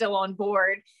parents still on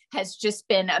board, has just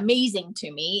been amazing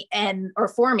to me or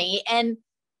for me. And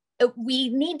we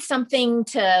need something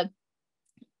to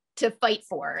fight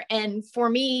for. And for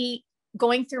me,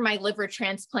 going through my liver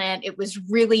transplant, it was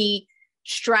really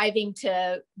striving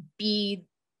to be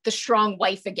the strong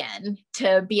wife again,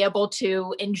 to be able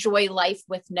to enjoy life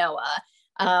with Noah.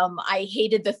 I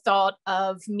hated the thought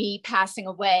of me passing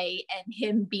away and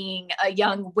him being a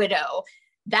young widow.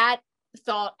 That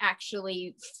thought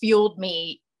actually fueled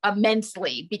me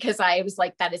immensely, because I was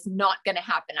like, that is not going to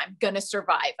happen. I'm going to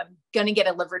survive. I'm going to get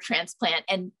a liver transplant.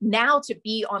 And now to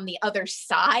be on the other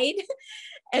side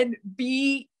and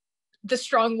be the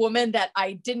strong woman that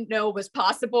I didn't know was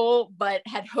possible, but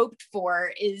had hoped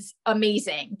for, is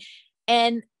amazing.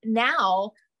 And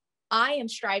now I am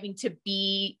striving to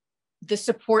be the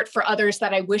support for others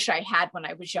that I wish I had when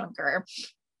I was younger.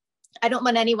 I don't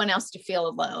want anyone else to feel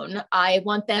alone. I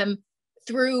want them,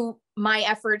 through my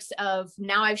efforts of,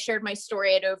 now I've shared my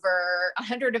story at over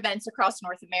 100 events across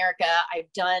North America.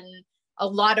 I've done a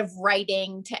lot of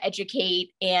writing to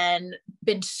educate, and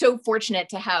been so fortunate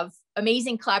to have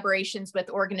amazing collaborations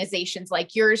with organizations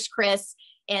like yours, Chris,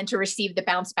 and to receive the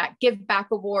Bounce Back Give Back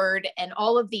Award, and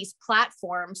all of these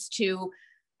platforms to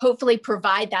hopefully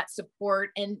provide that support.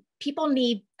 And people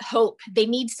need hope. They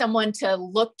need someone to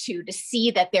look to see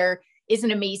that there is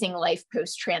an amazing life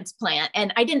post-transplant.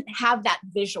 And I didn't have that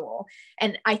visual.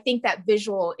 And I think that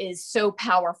visual is so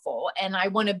powerful. And I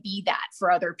want to be that for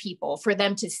other people, for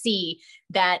them to see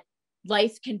that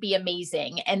life can be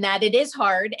amazing, and that it is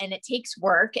hard and it takes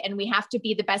work, and we have to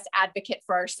be the best advocate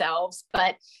for ourselves,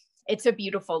 but it's a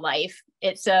beautiful life.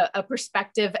 It's a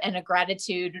perspective and a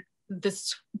gratitude,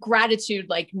 this gratitude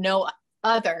like no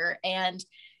other. And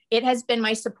it has been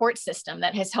my support system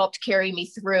that has helped carry me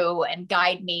through and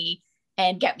guide me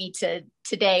and get me to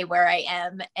today where I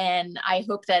am. And I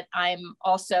hope that I'm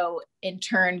also in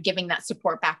turn giving that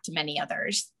support back to many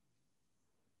others.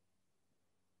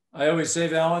 I always say,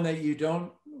 Valen, that you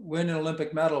don't win an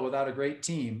Olympic medal without a great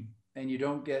team, and you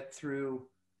don't get through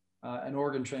an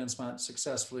organ transplant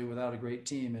successfully without a great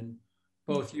team. And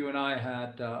both you and I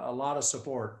had a lot of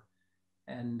support,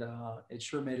 and it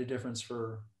sure made a difference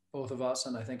for both of us,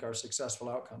 and I think our successful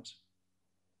outcomes.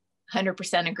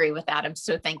 100% agree with that. I'm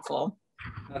so thankful.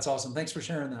 That's awesome. Thanks for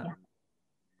sharing that.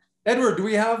 Edward, do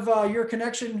we have your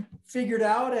connection figured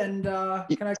out? And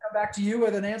can I come back to you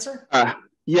with an answer?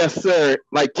 Yes, sir.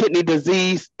 Like kidney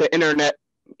disease, the internet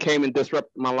came and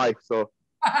disrupted my life. So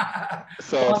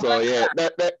yeah,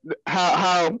 that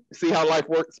how see how life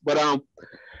works. But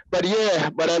yeah,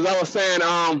 but as I was saying,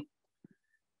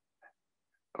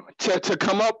 to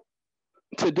come up,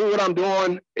 to do what I'm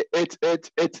doing,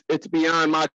 it's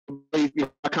beyond my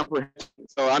comprehension.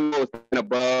 So I know it's been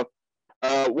above.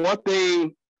 One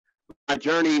thing, my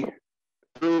journey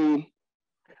through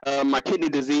my kidney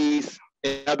disease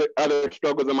and other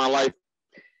struggles in my life,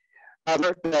 I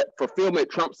learned that fulfillment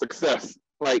trumps success.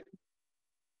 Like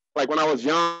when I was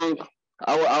young,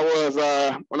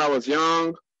 when I was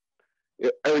young,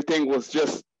 everything was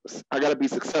just, I got to be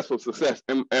successful, success.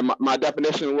 And my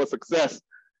definition of success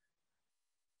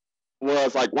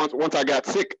was like, once I got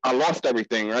sick, I lost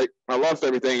everything, right? I lost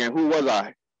everything. And who was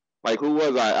I? Like, who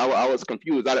was I? I was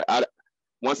confused.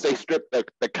 Once they stripped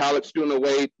the college student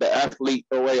away, the athlete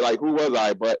away, like, who was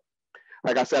I? But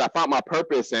like I said, I found my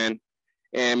purpose, and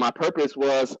my purpose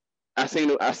was, I seen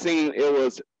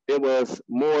it was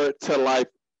more to life.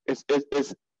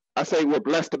 I say we're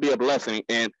blessed to be a blessing,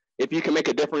 and if you can make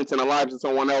a difference in the lives of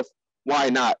someone else, why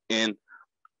not? And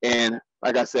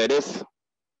like I said,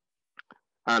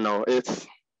 I'm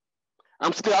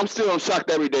still shocked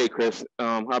every day, Chris.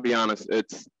 I'll be honest.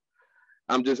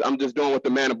 I'm just doing what the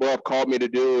man above called me to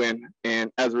do,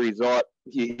 and as a result,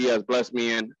 he has blessed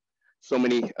me in so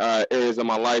many areas of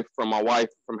my life, from my wife,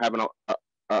 from having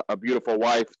a beautiful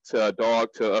wife, to a dog,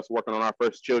 to us working on our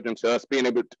first children, to us being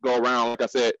able to go around, like I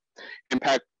said,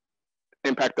 impact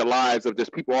the lives of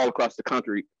just people all across the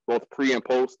country, both pre and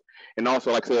post, and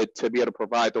also, like I said, to be able to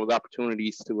provide those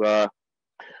opportunities to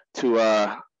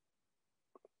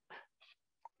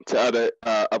other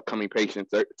upcoming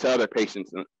patients, to other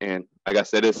patients, and like I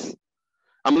said,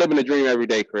 I'm living a dream every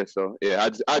day, Chris. So yeah,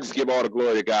 I just give all the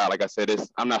glory to God. Like I said,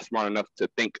 I'm not smart enough to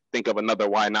think of another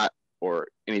why not or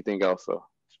anything else. So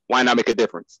why not make a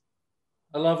difference?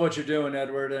 I love what you're doing,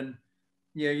 Edward. And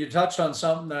you touched on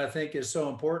something that I think is so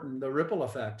important, the ripple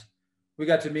effect. We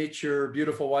got to meet your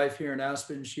beautiful wife here in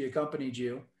Aspen. She accompanied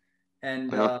you.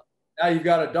 And now you've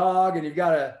got a dog and you've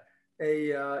got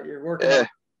you're working on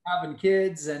having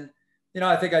kids. And,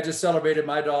 I think I just celebrated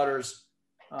my daughter's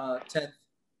 10th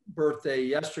birthday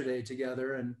yesterday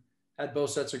together and had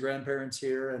both sets of grandparents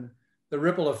here. And the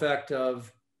ripple effect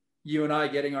of you and I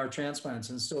getting our transplants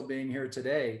and still being here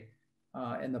today,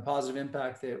 and the positive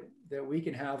impact that we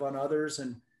can have on others.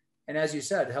 And as you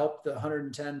said, help the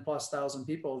 110,000+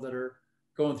 people that are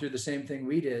going through the same thing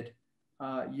we did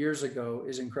years ago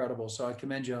is incredible. So I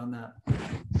commend you on that.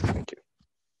 Thank you.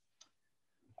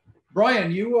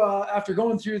 Brian, you, after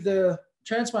going through the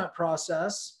transplant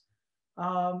process,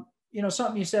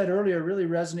 something you said earlier really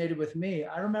resonated with me.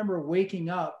 I remember waking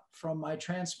up from my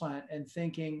transplant and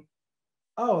thinking,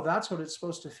 oh, that's what it's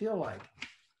supposed to feel like.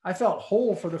 I felt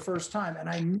whole for the first time. And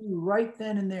I knew right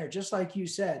then and there, just like you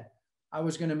said, I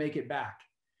was going to make it back.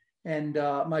 And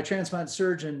my transplant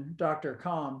surgeon, Dr.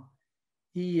 Com,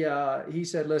 he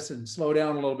said, listen, slow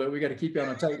down a little bit. We got to keep you on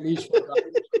a tight leash for about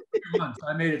 2 months.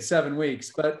 I made it 7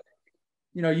 weeks. But,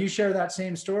 you share that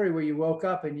same story where you woke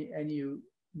up and you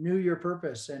knew your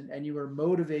purpose and you were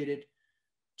motivated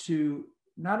to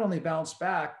not only bounce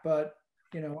back, but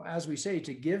as we say,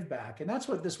 to give back. And that's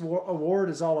what this award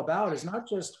is all about, is not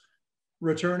just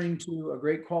returning to a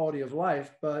great quality of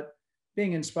life, but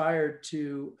being inspired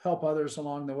to help others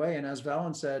along the way. And as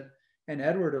Valen said, and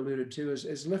Edward alluded to,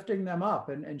 is lifting them up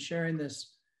and sharing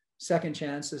this second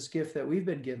chance, this gift that we've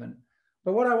been given.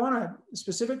 But what I want to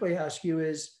specifically ask you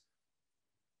is,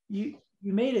 you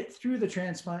made it through the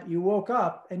transplant, you woke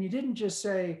up and you didn't just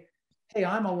say, hey,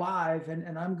 I'm alive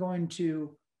and I'm going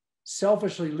to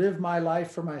selfishly live my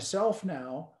life for myself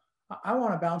now. I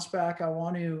want to bounce back. I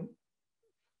want to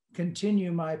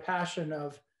continue my passion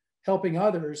of helping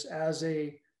others as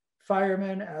a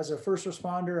fireman, as a first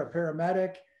responder, a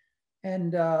paramedic,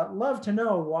 and love to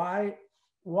know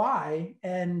why,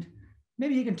 and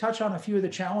maybe you can touch on a few of the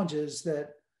challenges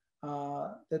that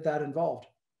involved.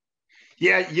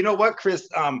 Yeah, you know what, Chris?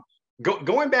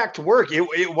 Going back to work,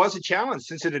 it was a challenge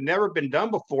since it had never been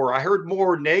done before. I heard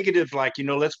more negative, like,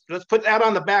 let's put that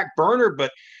on the back burner.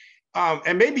 But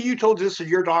and maybe you told this to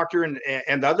your doctor and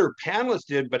the other panelists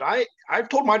did, but I've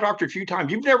told my doctor a few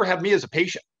times, you've never had me as a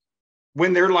patient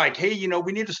when they're like, hey,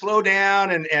 we need to slow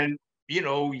down and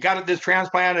you got this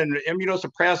transplant and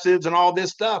immunosuppressives and all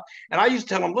this stuff. And I used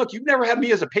to tell them, look, you've never had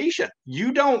me as a patient.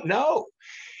 You don't know.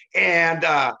 And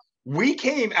we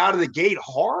came out of the gate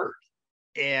hard.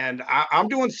 And I'm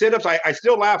doing sit-ups. I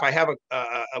still laugh. I have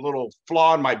a little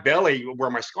flaw in my belly where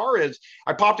my scar is.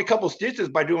 I popped a couple stitches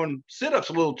by doing sit-ups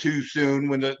a little too soon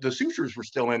when the sutures were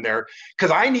still in there,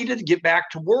 because I needed to get back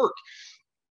to work.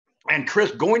 And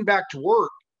Chris, going back to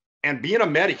work and being a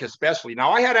medic especially.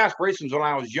 Now, I had aspirations when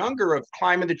I was younger of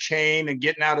climbing the chain and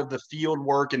getting out of the field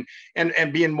work and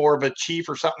being more of a chief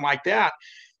or something like that.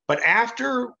 But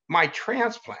after my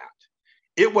transplant,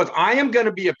 it was, I am going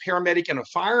to be a paramedic and a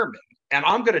fireman. And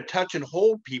I'm going to touch and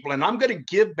hold people, and I'm going to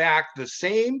give back the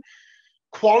same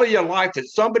quality of life that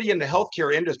somebody in the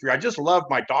healthcare industry. I just love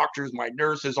my doctors, my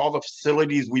nurses, all the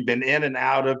facilities we've been in and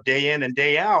out of day in and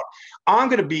day out. I'm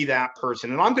going to be that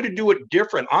person, and I'm going to do it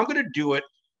different. I'm going to do it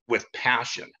with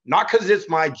passion, not because it's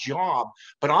my job,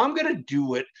 but I'm going to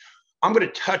do it. I'm going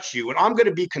to touch you, and I'm going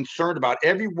to be concerned about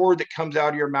every word that comes out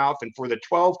of your mouth. And for the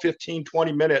 12, 15,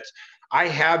 20 minutes I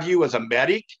have you as a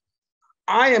medic,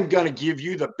 I am going to give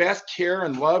you the best care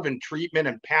and love and treatment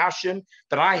and passion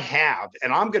that I have.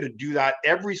 And I'm going to do that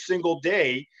every single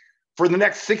day for the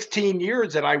next 16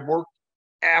 years that I work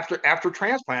after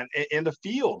transplant in the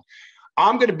field.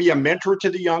 I'm going to be a mentor to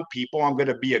the young people. I'm going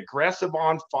to be aggressive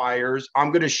on fires.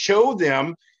 I'm going to show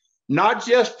them, not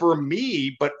just for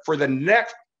me, but for the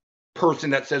next person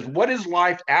that says, what is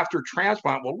life after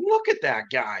transplant? Well, look at that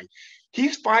guy.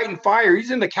 He's fighting fire.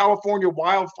 He's in the California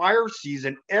wildfire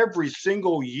season every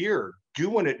single year,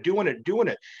 doing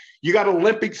it. You got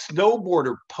Olympic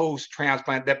snowboarder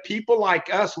post-transplant that people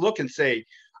like us look and say,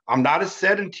 I'm not a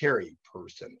sedentary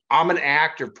person. I'm an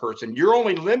active person. You're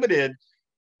only limited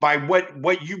by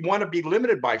what you want to be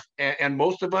limited by. And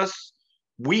most of us,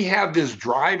 we have this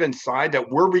drive inside that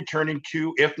we're returning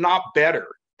to, if not better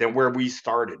than where we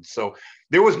started. So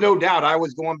there was no doubt I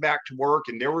was going back to work,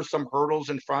 and there were some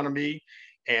hurdles in front of me,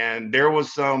 and there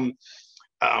was some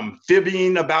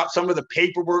fibbing about some of the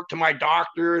paperwork to my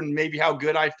doctor and maybe how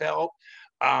good I felt.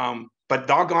 But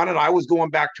doggone it, I was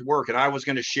going back to work, and I was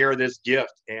going to share this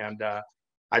gift. And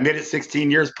I made it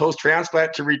 16 years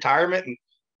post-transplant to retirement. And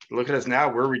look at us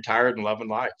now. We're retired and loving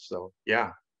life. So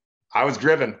yeah, I was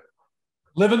driven.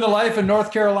 Living the life in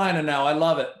North Carolina now. I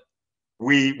love it.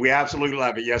 We absolutely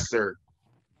love it. Yes, sir.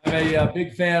 I'm a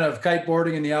big fan of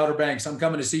kiteboarding in the Outer Banks. I'm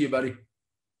coming to see you, buddy.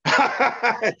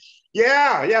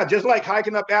 Yeah. Just like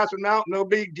hiking up Aspen Mountain, no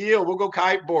big deal. We'll go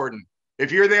kiteboarding.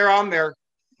 If you're there, I'm there.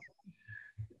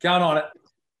 Count on it.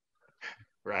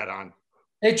 Right on.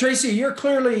 Hey, Tracy, you're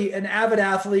clearly an avid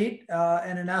athlete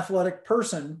and an athletic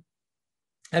person.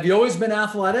 Have you always been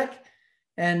athletic?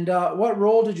 And what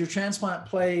role did your transplant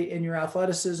play in your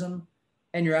athleticism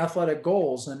and your athletic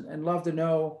goals? And love to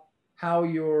know how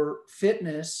your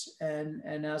fitness and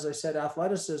as I said,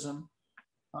 athleticism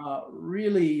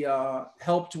really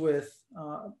helped with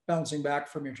bouncing back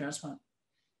from your transplant.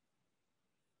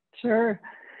 Sure.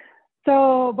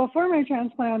 So before my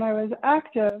transplant, I was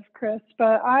active, Chris,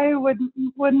 but I would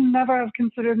never have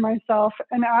considered myself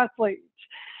an athlete.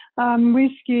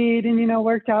 We skied and,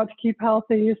 worked out to keep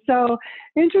healthy. So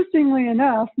interestingly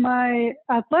enough, my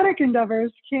athletic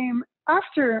endeavors came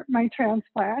after my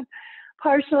transplant,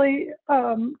 partially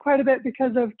quite a bit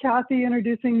because of Kathy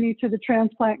introducing me to the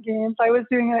transplant games. I was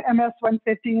doing an MS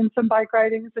 150 and some bike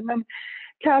ridings, and then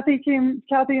Kathy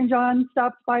and John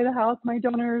stopped by the house, my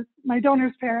donor's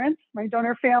parents, my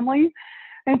donor family,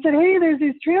 and said, hey, there's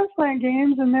these transplant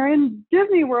games and they're in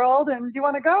Disney World and do you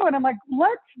want to go? And I'm like,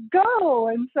 let's go.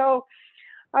 And so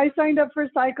I signed up for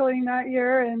cycling that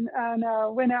year and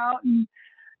went out and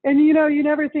you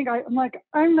never think, I'm like,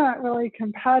 I'm not really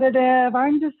competitive.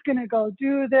 I'm just going to go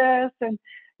do this. And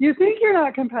you think you're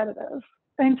not competitive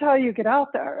until you get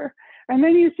out there. And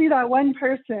then you see that one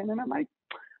person and I'm like,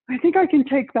 I think I can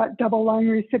take that double lung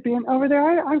recipient over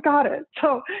there. I've got it.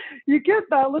 So you get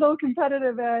that little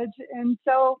competitive edge. And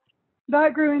so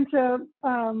that grew into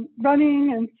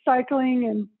running and cycling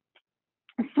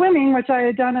and swimming, which I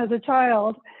had done as a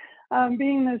child.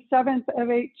 Being the seventh of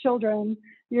 8 children,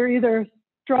 you're either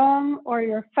strong or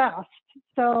you're fast.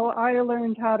 So I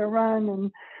learned how to run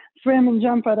and swim and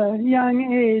jump at a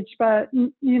young age. But,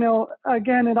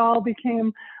 again, it all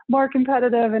became more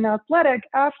competitive and athletic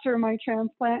after my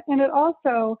transplant. And it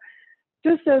also,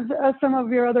 just as some of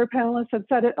your other panelists have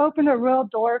said, it opened a real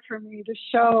door for me to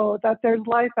show that there's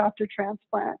life after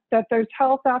transplant, that there's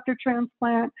health after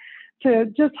transplant, to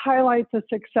just highlight the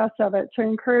success of it, to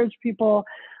encourage people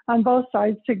on both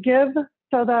sides to give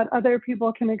so that other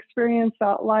people can experience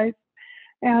that life,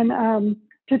 and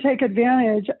to take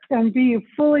advantage and be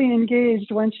fully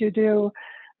engaged once you do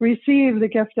receive the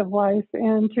gift of life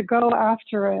and to go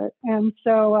after it. And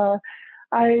so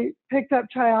I picked up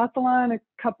triathlon a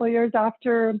couple of years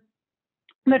after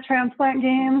the transplant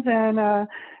games and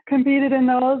competed in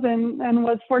those and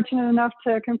was fortunate enough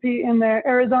to compete in the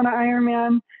Arizona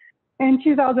Ironman in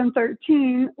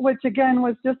 2013, which again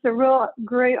was just a real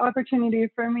great opportunity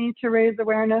for me to raise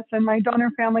awareness. And my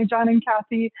donor family, John and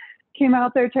Kathy, came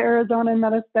out there to Arizona and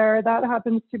met us there. That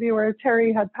happens to be where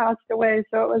Terry had passed away.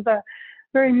 So it was a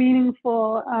very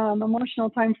meaningful, emotional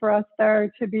time for us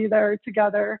there to be there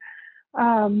together.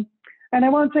 And I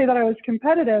won't say that I was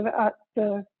competitive at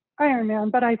the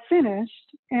Ironman, but I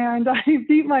finished and I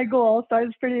beat my goal. So I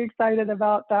was pretty excited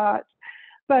about that.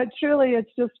 But truly,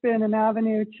 it's just been an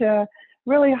avenue to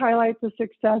really highlight the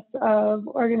success of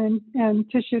organ and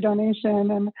tissue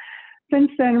donation. And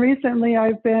since then, recently,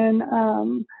 I've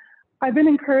been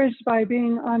encouraged by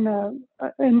being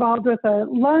involved with a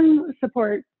lung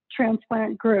support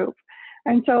transplant group.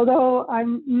 And so though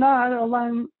I'm not a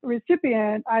lung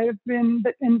recipient, I've been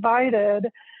invited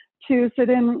to sit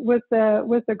in with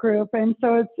the group. And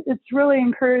so it's really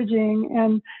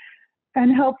encouraging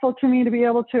and helpful to me to be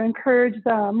able to encourage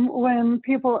them when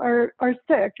people are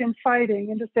sick and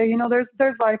fighting, and to say,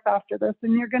 there's life after this,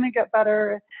 and you're going to get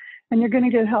better and you're going to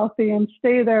get healthy, and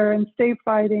stay there and stay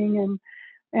fighting.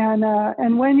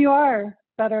 And when you are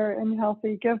better and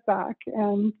healthy, give back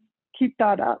and keep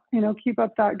that up, keep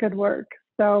up that good work.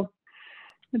 So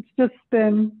it's just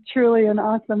been truly an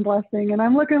awesome blessing. And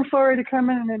I'm looking forward to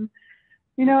coming and,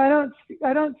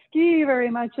 I don't ski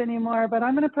very much anymore, but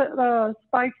I'm going to put the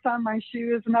spikes on my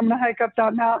shoes and I'm going to hike up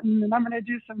that mountain and I'm going to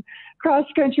do some cross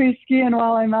country skiing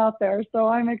while I'm out there. So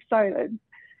I'm excited.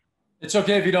 It's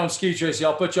okay if you don't ski, Tracy.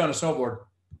 I'll put you on a snowboard.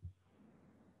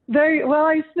 Well,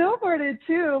 I snowboarded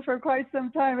too for quite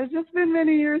some time. It's just been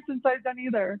many years since I've done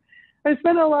either. I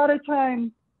spent a lot of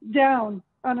time down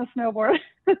on a snowboard,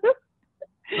 but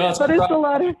it's a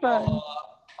lot of fun.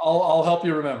 I'll help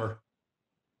you remember.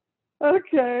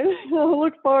 Okay, I'll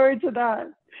look forward to that.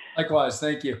 Likewise,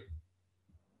 thank you.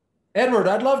 Edward,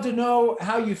 I'd love to know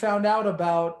how you found out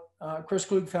about Chris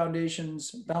Klug Foundation's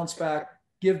Bounce Back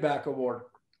Give Back Award.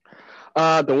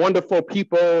 The wonderful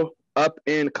people up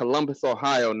in Columbus,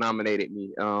 Ohio, nominated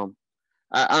me.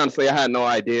 Honestly, I had no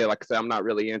idea. Like I said, I'm not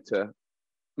really into,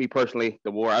 me personally,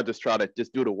 the war. I just try to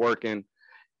just do the work, and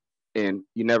you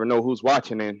never know who's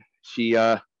watching. And she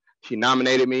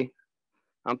nominated me.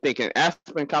 I'm thinking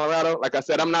Aspen, Colorado. Like I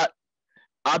said,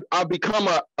 I've become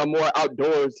a more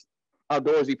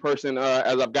outdoorsy person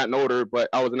as I've gotten older, but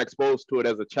I wasn't exposed to it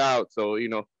as a child.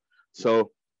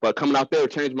 So, but coming out there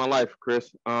changed my life,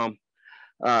 Chris.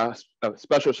 A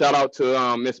special shout out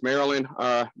to Miss Marilyn.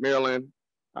 Marilyn,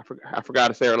 I forgot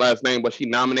to say her last name, but she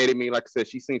nominated me. Like I said,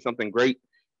 she seen something great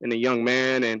in a young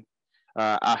man, and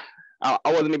I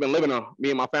wasn't even living on. Me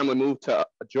and my family moved to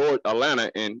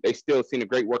Atlanta, and they still seen the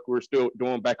great work we were still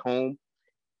doing back home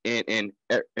and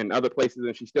other places,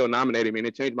 and she still nominated me, and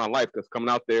it changed my life because coming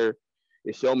out there,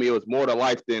 it showed me it was more to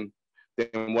life than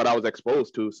what I was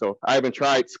exposed to. So I even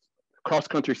tried cross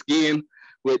country skiing,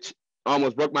 which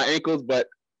almost broke my ankles, but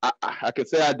I can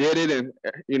say I did it, and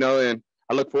and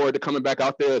I look forward to coming back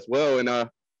out there as well and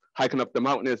hiking up the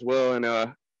mountain as well.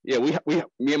 And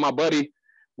me and my buddy,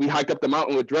 we hiked up the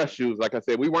mountain with dress shoes. Like I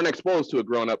said, we weren't exposed to it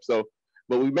growing up,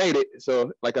 but we made it.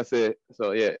 So like I said,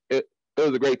 it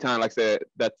was a great time. Like I said,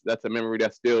 that's a memory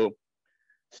that still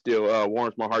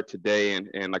warms my heart today.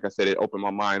 And like I said, it opened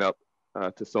my mind up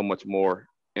to so much more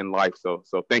in life. So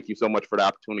thank you so much for the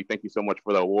opportunity. Thank you so much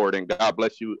for the award, and God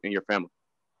bless you and your family.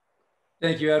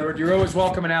 Thank you, Edward. You're always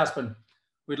welcome in Aspen.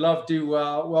 We'd love to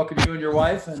welcome you and your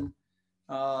wife and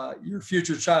your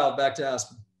future child back to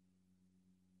Aspen.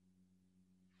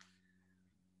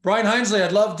 Brian Hinesley,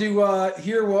 I'd love to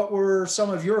hear what were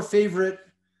some of your favorite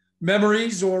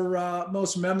memories or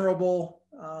most memorable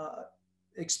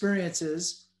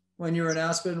experiences when you were in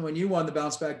Aspen, when you won the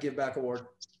Bounce Back Give Back Award.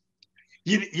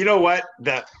 You know what?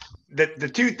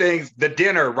 The two things, the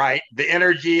dinner, right? The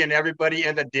energy and everybody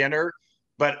in the dinner.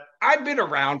 But I've been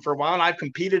around for a while and I've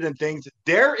competed in things.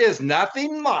 There is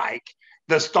nothing like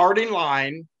the starting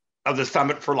line of the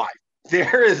Summit for Life.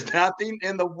 There is nothing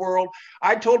in the world.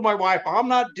 I told my wife, I'm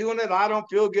not doing it. I don't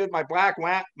feel good. My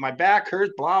back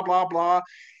hurts, blah, blah, blah.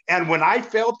 And when I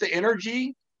felt the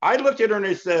energy, I looked at her and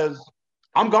I says,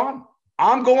 I'm gone.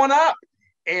 I'm going up.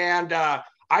 And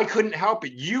I couldn't help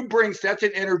it. You bring such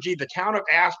an energy. The town of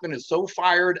Aspen is so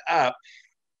fired up.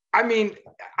 I mean,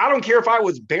 I don't care if I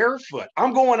was barefoot.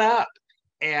 I'm going up.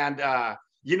 And, I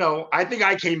think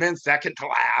I came in second to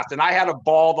last, and I had a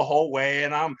ball the whole way.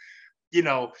 And I'm,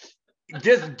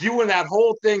 just doing that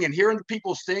whole thing and hearing the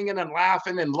people singing and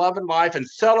laughing and loving life and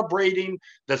celebrating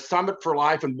the Summit for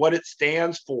Life and what it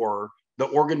stands for, the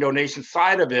organ donation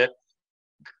side of it.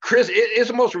 Chris, it's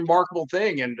the most remarkable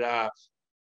thing. And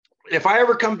if I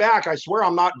ever come back, I swear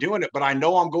I'm not doing it, but I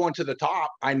know I'm going to the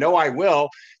top. I know I will.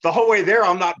 The whole way there,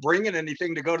 I'm not bringing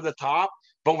anything to go to the top.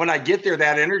 But when I get there,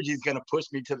 that energy is going to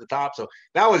push me to the top. So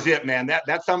that was it, man.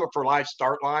 That Summit for Life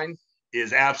start line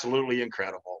is absolutely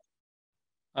incredible.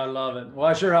 I love it. Well,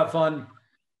 I sure have fun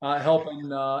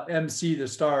helping MC the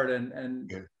start.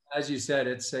 And as you said,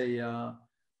 it's a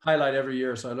highlight every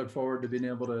year. So I look forward to being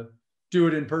able to do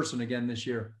it in person again this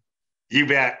year. You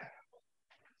bet.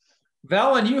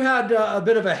 Valen, you had a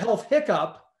bit of a health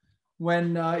hiccup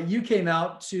when you came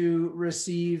out to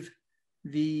receive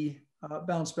the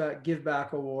Bounce Back Give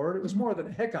Back Award. It was more than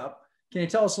a hiccup. Can you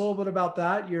tell us a little bit about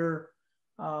that? Your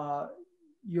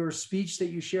speech that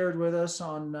you shared with us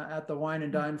on at the Wine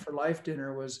and Dine for Life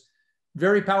dinner was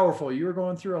very powerful. You were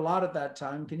going through a lot at that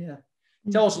time. Can you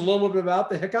tell us a little bit about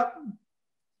the hiccup?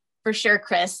 For sure,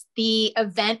 Chris. The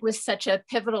event was such a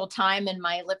pivotal time in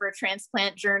my liver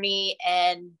transplant journey,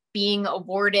 and being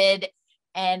awarded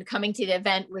and coming to the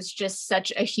event was just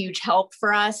such a huge help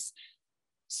for us.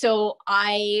 So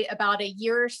about a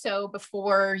year or so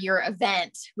before your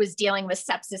event, was dealing with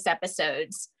sepsis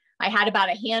episodes. I had about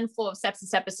a handful of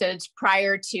sepsis episodes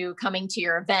prior to coming to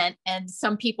your event, and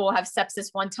some people have sepsis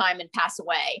one time and pass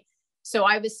away. So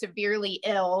I was severely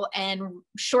ill, and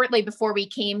shortly before we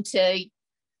came to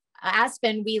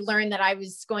Aspen, we learned that I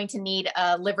was going to need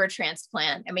a liver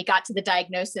transplant, and we got to the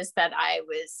diagnosis that I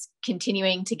was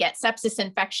continuing to get sepsis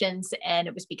infections, and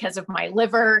it was because of my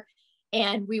liver,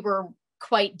 and we were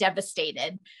quite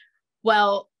devastated.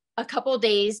 Well, a couple of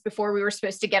days before we were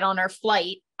supposed to get on our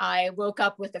flight, I woke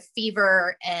up with a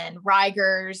fever and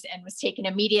rigors and was taken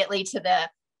immediately to the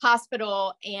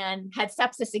hospital and had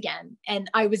sepsis again. And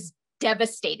I was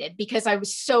devastated because I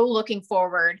was so looking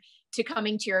forward to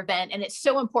coming to your event. And it's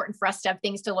so important for us to have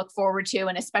things to look forward to,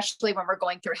 and especially when we're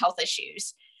going through health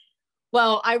issues.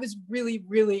 Well, I was really,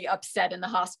 really upset in the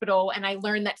hospital, and I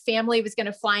learned that family was going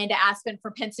to fly into Aspen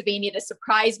from Pennsylvania to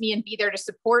surprise me and be there to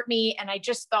support me. And I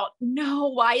just thought, no,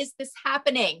 why is this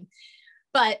happening?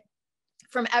 But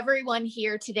from everyone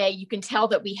here today, you can tell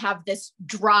that we have this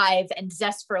drive and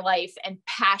zest for life and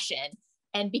passion.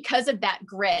 And because of that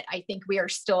grit, I think we are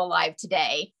still alive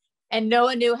today. And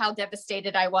Noah knew how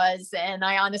devastated I was. And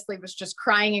I honestly was just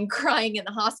crying and crying in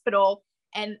the hospital.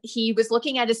 And he was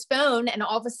looking at his phone, and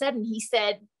all of a sudden he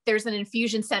said, there's an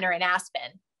infusion center in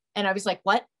Aspen. And I was like,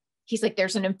 what? He's like,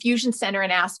 there's an infusion center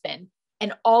in Aspen.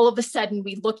 And all of a sudden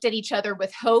we looked at each other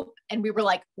with hope, and we were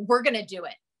like, we're going to do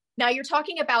it. Now you're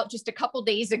talking about just a couple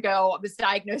days ago, I was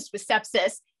diagnosed with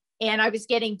sepsis, and I was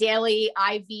getting daily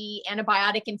IV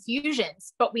antibiotic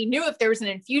infusions, but we knew if there was an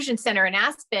infusion center in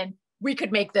Aspen, we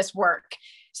could make this work.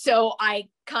 So I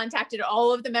contacted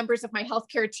all of the members of my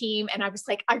healthcare team, and I was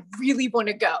like, I really want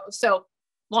to go. So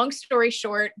long story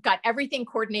short, got everything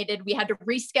coordinated. We had to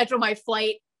reschedule my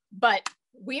flight, but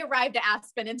we arrived at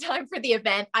Aspen in time for the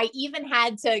event. I even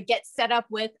had to get set up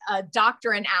with a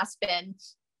doctor in Aspen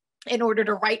in order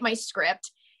to write my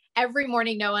script. Every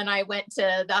morning, Noah and I went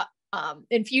to the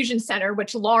infusion center,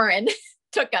 which Lauren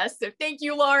took us. So thank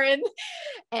you, Lauren.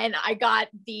 And I got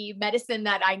the medicine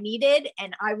that I needed,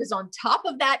 and I was on top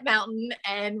of that mountain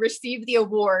and received the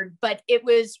award. But it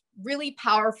was really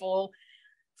powerful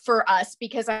for us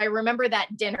because I remember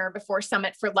that dinner before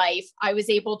Summit for Life, I was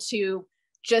able to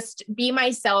just be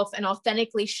myself and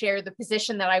authentically share the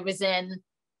position that I was in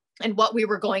and what we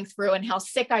were going through and how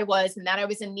sick I was, and that I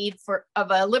was in need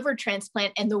of a liver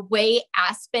transplant. And the way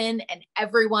Aspen and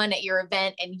everyone at your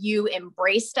event and you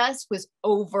embraced us was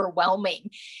overwhelming.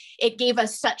 It gave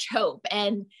us such hope.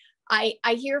 And I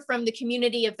hear from the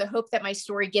community of the hope that my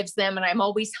story gives them, and I'm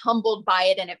always humbled by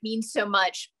it, and it means so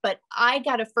much. But I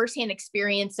got a firsthand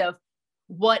experience of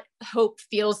what hope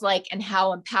feels like and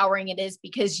how empowering it is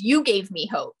because you gave me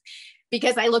hope.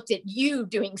 Because I looked at you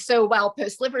doing so well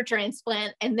post-liver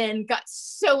transplant and then got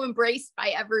so embraced by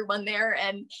everyone there.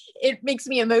 And it makes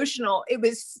me emotional. It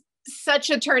was such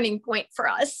a turning point for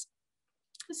us.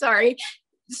 Sorry.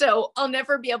 So I'll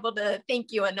never be able to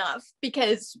thank you enough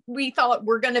because we thought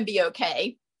we're going to be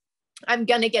okay. I'm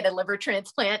going to get a liver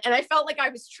transplant. And I felt like I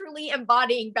was truly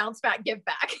embodying bounce back, give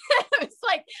back. I was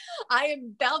like, I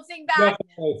am bouncing back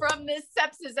from this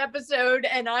sepsis episode,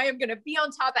 and I am going to be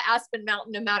on top of Aspen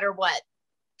Mountain no matter what.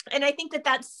 And I think that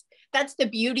that's the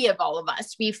beauty of all of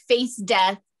us. We've faced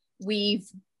death. We've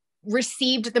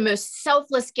received the most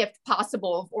selfless gift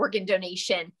possible of organ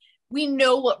donation. We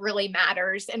know what really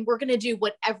matters, and we're going to do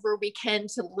whatever we can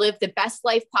to live the best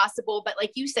life possible. But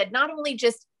like you said, not only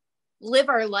just live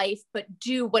our life, but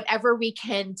do whatever we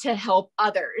can to help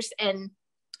others and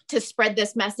to spread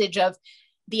this message of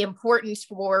the importance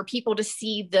for people to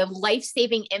see the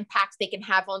life-saving impacts they can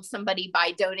have on somebody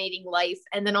by donating life.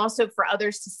 And then also for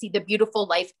others to see the beautiful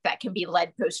life that can be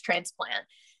led post-transplant.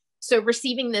 So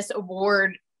receiving this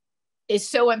award is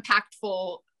so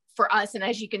impactful for us. And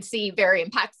as you can see, very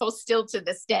impactful still to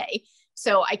this day.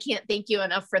 So I can't thank you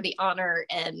enough for the honor,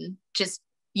 and just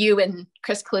you and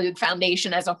Chris Klug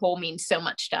Foundation as a whole means so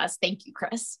much to us. Thank you,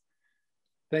 Chris.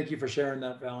 Thank you for sharing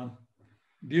that, Valen.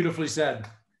 Beautifully said.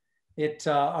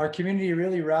 Our community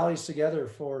really rallies together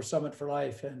for Summit for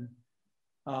Life, and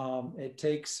it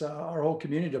takes our whole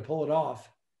community to pull it off.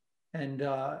 And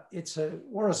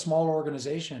we're a small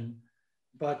organization,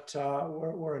 but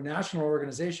we're a national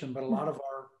organization, but a lot of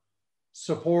our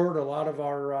support, a lot of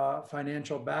our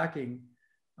financial backing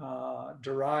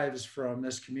derives from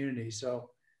this community. So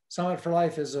Summit for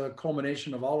Life is a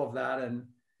culmination of all of that. And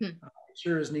it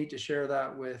sure is neat to share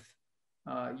that with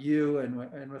you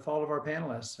and with all of our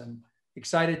panelists, and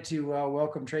excited to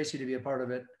welcome Tracy to be a part of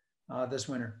it this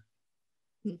winter.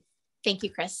 Thank you,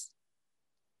 Chris.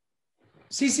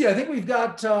 Cece, I think we've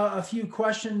got a few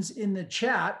questions in the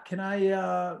chat. Can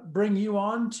I bring you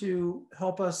on to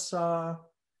help us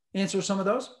answer some of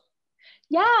those?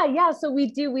 Yeah. So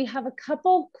we have a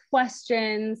couple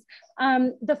questions.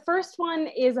 The first one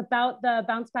is about the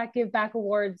Bounce Back Give Back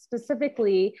Award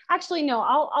specifically. Actually, no,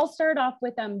 I'll start off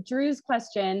with Drew's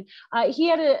question. He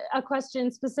had a question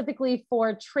specifically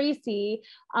for Tracy.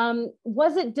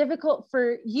 Was it difficult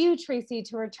for you, Tracy,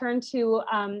 to return to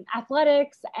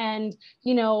athletics and,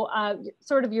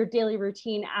 sort of your daily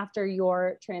routine after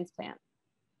your transplant?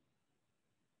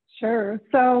 Sure.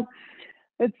 So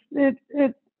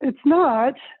it's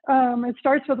not. It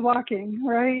starts with walking,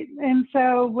 right? And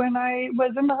so when I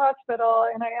was in the hospital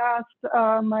and I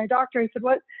asked my doctor, I said,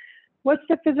 what's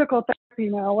the physical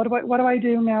therapy now? What do I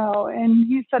do now? And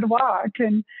he said, walk.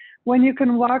 And when you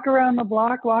can walk around the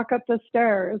block, walk up the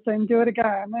stairs and do it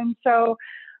again. And so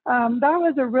that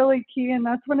was a really key. And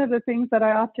that's one of the things that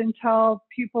I often tell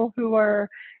people who are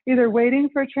either waiting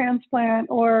for transplant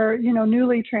or,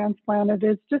 newly transplanted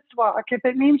is just walk. If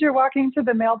it means you're walking to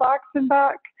the mailbox and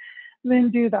back, then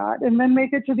do that, and then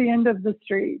make it to the end of the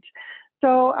street.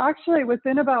 So actually,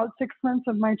 within about 6 months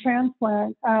of my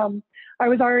transplant, I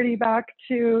was already back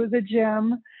to the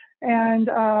gym, and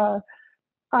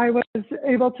I was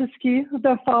able to ski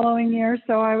the following year.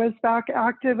 So I was back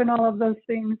active in all of those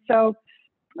things. So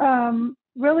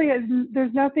really,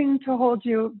 there's nothing to hold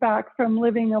you back from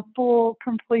living a full,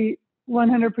 complete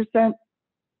 100%,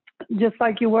 just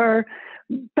like you were,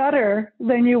 better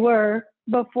than you were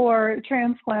before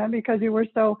transplant, because you were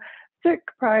so sick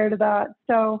prior to that.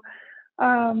 So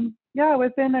yeah,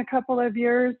 within a couple of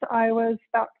years, I was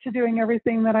back to doing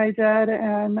everything that I did,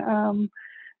 and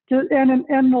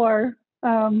more.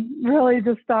 Really,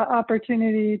 just the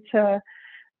opportunity to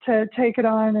take it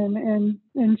on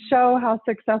and show how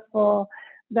successful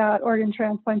that organ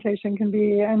transplantation can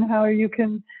be, and how you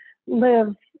can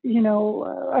live, you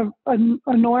know,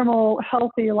 a normal,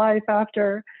 healthy life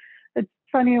after. It's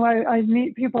funny, I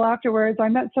meet people afterwards. I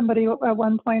met somebody at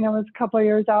one point, I was a couple of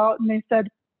years out, and they said,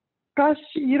 "Gosh,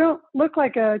 you don't look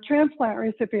like a transplant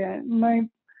recipient." And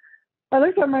I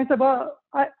looked at them and I said, "Well,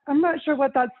 I'm not sure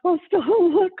what that's supposed to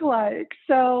look like."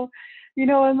 So, you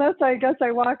know, unless I guess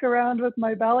I walk around with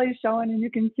my belly showing and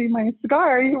you can see my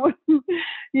scar, you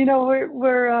know,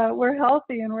 we're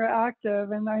healthy and we're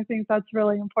active, and I think that's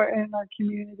really important in our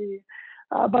community,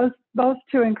 both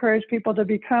to encourage people to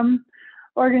become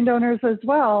organ donors as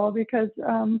well, because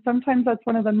sometimes that's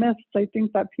one of the myths. I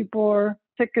think that people are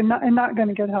sick and not going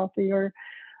to get healthy, or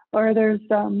there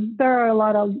are a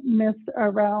lot of myths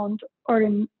around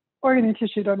organ and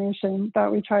tissue donation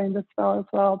that we try and dispel as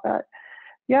well. But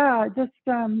yeah, just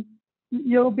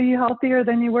you'll be healthier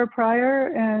than you were prior,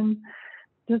 and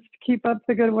just keep up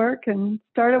the good work, and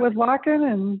start it with walking,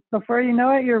 and before you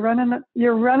know it, you're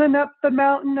running up the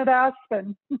mountain at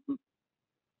Aspen.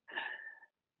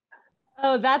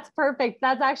 Oh, that's perfect.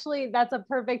 That's a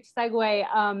perfect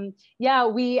segue.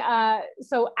 Yeah,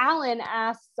 so Alan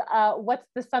asks, what's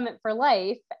the Summit for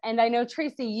Life? And I know,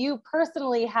 Tracy, you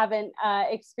personally haven't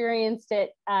experienced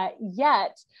it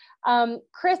yet.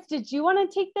 Chris, did you want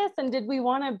to take this? And did we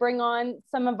want to bring on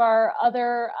some of our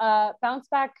other Bounce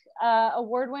Back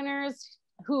Award winners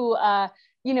who,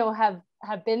 you know, have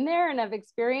been there and have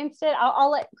experienced it?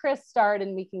 I'll let Chris start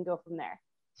and we can go from there.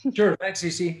 Sure, thanks,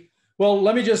 Cece. Well,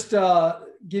 let me just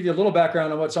give you a little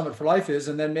background on what Summit for Life is,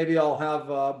 and then maybe I'll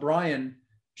have Brian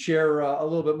share a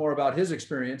little bit more about his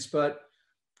experience. But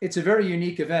it's a very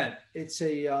unique event. It's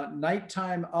a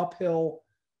nighttime uphill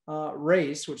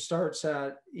race, which starts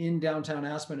in downtown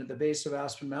Aspen at the base of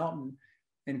Aspen Mountain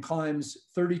and climbs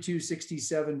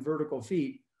 3267 vertical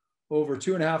feet over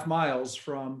 2.5 miles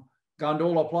from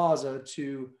Gondola Plaza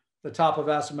to the top of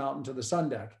Aspen Mountain to the Sun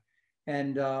Deck.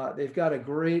 And they've got a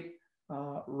great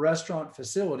restaurant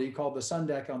facility called the Sun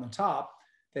Deck on the top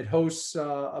that hosts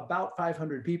about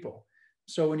 500 people.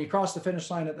 So when you cross the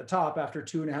finish line at the top after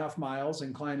 2.5 miles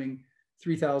and climbing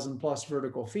 3,000 plus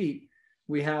vertical feet,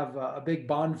 we have a big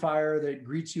bonfire that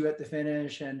greets you at the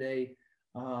finish, and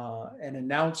an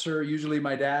announcer, usually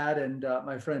my dad and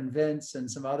my friend Vince and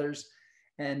some others,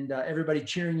 and everybody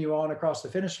cheering you on across the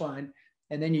finish line.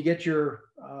 And then you get your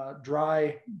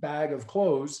dry bag of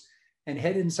clothes and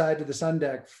head inside to the Sun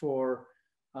Deck for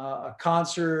a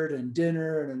concert and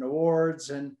dinner and an awards.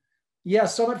 And yeah,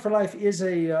 Summit for Life is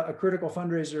a critical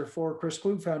fundraiser for Chris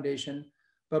Klug Foundation,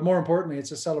 but more importantly,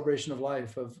 it's a celebration of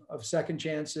life, of second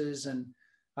chances, and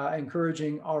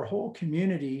encouraging our whole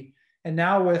community. And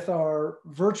now with our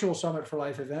virtual Summit for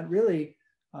Life event, really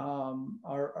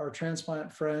our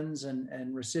transplant friends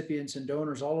and recipients and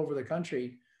donors all over the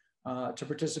country to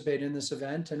participate in this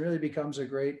event, and really becomes a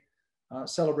great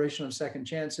celebration of second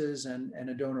chances and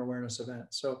a donor awareness event.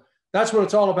 So that's what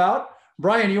it's all about.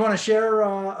 Brian, you want to share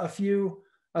a few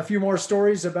more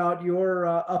stories about your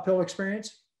uphill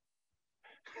experience?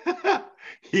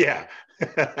 Yeah,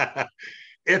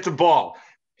 it's a ball,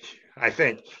 I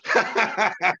think.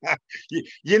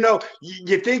 you know,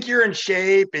 you think you're in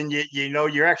shape, and you know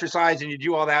you're exercising, you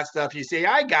do all that stuff. You say,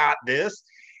 I got this.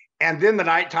 And then the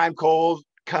nighttime cold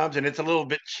comes and it's a little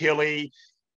bit chilly,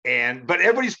 but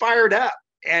everybody's fired up,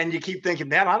 and you keep thinking,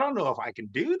 man, I don't know if I can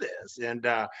do this. And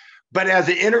but as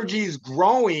the energy is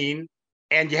growing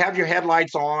and you have your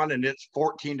headlights on and it's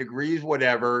 14 degrees,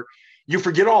 whatever, you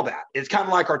forget all that. It's kind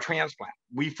of like our transplant.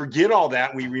 We forget all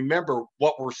that. We remember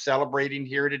what we're celebrating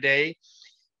here today.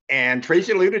 And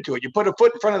Tracy alluded to it. You put a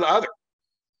foot in front of the other,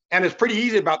 and it's pretty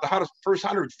easy about the first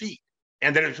 100 feet.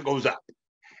 And then it goes up,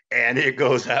 and it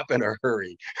goes up in a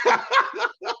hurry.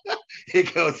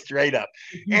 It goes straight up.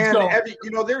 And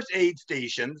you know, there's aid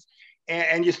stations,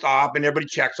 and you stop and everybody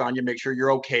checks on you, make sure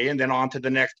you're okay, and then on to the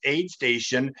next aid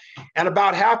station. And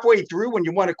about halfway through, when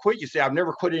you want to quit, you say, I've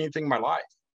never quit anything in my life.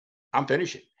 I'm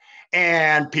finishing.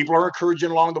 And people are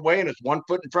encouraging along the way, and it's one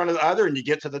foot in front of the other, and you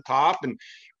get to the top. And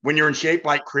when you're in shape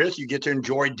like Chris, you get to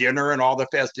enjoy dinner and all the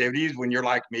festivities. When you're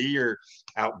like me, you're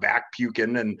out back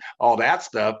puking and all that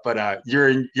stuff, but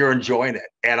you're enjoying it.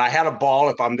 And I had a ball.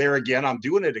 If I'm there again, I'm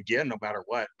doing it again, no matter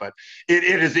what. But it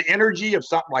is the energy of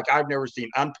something like I've never seen,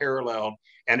 unparalleled,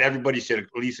 and everybody should at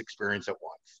least experience it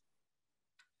once.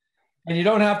 And you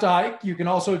don't have to hike. You can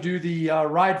also do the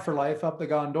ride for life up the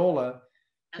gondola.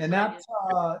 And that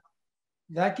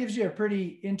gives you a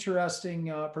pretty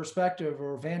interesting perspective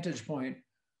or vantage point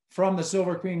from the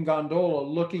Silver Queen gondola,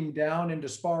 looking down into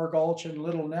Spar Gulch and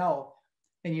Little Nell,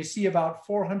 and you see about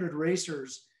 400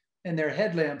 racers and their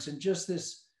headlamps and just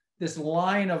this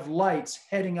line of lights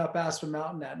heading up Aspen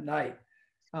Mountain at night.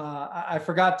 I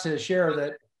forgot to share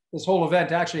that this whole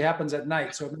event actually happens at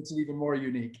night, so it makes it even more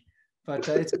unique. But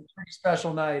it's a pretty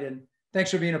special night, and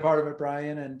thanks for being a part of it,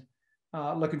 Brian, and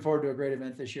looking forward to a great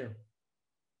event this year.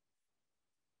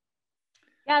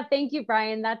 Yeah, thank you,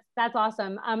 Brian. That's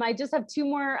awesome. I just have two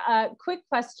more quick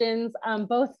questions,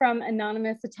 both from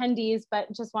anonymous attendees,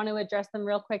 but just want to address them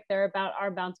real quick. They're about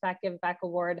our Bounce Back Give Back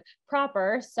Award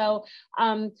proper. So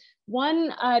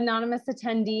one anonymous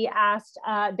attendee asked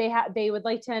they would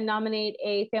like to nominate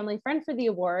a family friend for the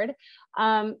award.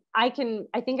 I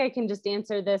think I can just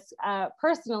answer this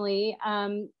personally.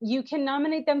 You can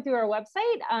nominate them through our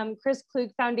website,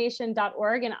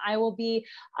 chrisklugfoundation.org, and I will be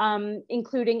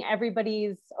including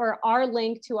our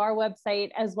link to our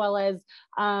website, as well as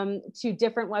to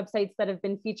different websites that have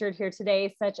been featured here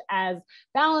today, such as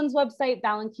Ballen's website,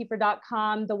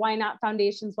 ballenkeeper.com, the Why Not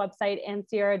Foundation's website, and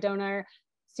Sierra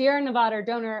Nevada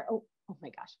Donor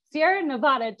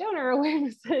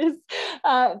Awarenesses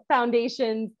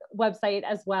Foundation's website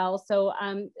as well. So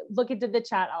look into the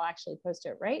chat. I'll actually post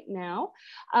it right now.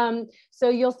 So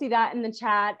you'll see that in the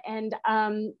chat. And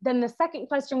then the second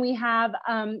question we have,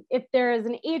 if there is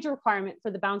an age requirement for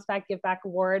the Bounce Back Give Back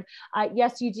Award,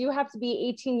 yes, you do have to be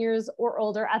 18 years or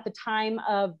older at the time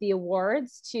of the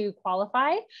awards to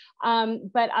qualify.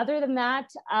 But other than that,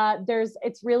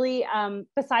 it's really,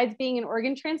 besides being an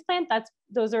organ transplant,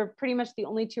 those are pretty much the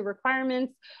only two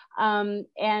requirements.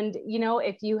 And, you know,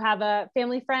 if you have a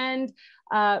family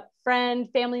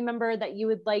family member that you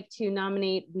would like to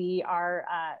nominate, we are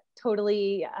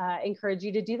totally encourage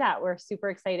you to do that. We're super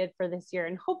excited for this year,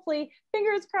 and hopefully,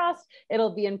 fingers crossed,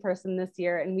 it'll be in person this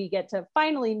year, and we get to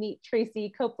finally meet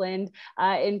Tracy Copeland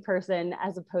in person,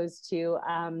 as opposed to,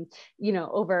 you know,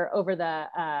 over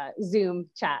the Zoom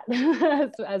chat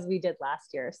as we did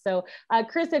last year. So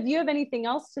Chris, if you have anything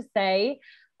else to say,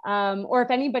 or if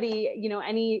anybody, you know,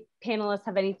 any panelists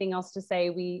have anything else to say,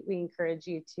 we encourage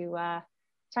you to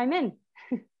chime in.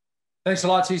 Thanks a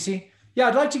lot, Cece. Yeah,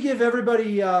 I'd like to give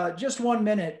everybody just 1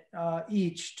 minute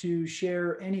each to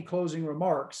share any closing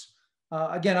remarks.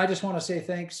 Again, I just want to say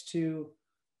thanks to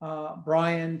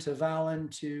Brian, to Vallen,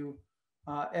 to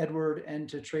Edward, and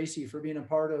to Tracy for being a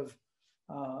part of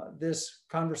this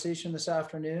conversation this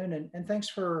afternoon. And thanks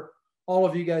for all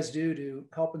of you guys do to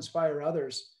help inspire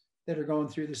others that are going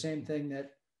through the same thing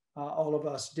that all of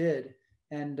us did.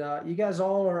 And you guys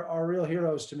all are real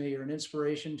heroes to me. You're an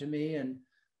inspiration to me. And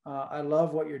I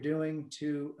love what you're doing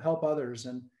to help others.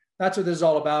 And that's what this is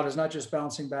all about, is not just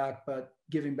bouncing back, but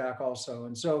giving back also.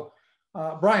 And so,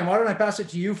 Brian, why don't I pass it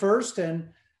to you first? And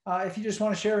if you just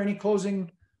want to share any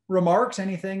closing remarks,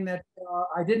 anything that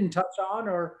I didn't touch on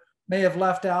or may have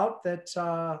left out, that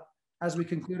as we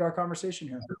conclude our conversation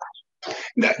here.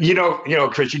 You know,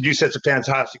 Chris, you do such a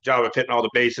fantastic job of hitting all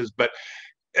the bases, but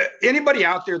anybody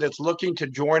out there that's looking to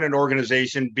join an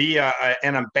organization, be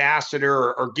an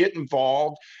ambassador or get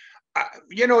involved,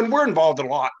 you know, and we're involved a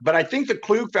lot, but I think the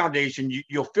Klug Foundation,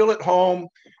 you'll feel at home,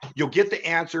 you'll get the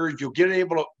answers, you'll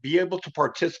be able to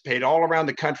participate all around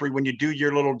the country when you do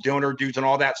your little donor dues and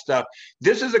all that stuff.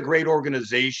 This is a great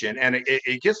organization, and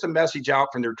it gets the message out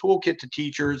from their toolkit to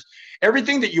teachers,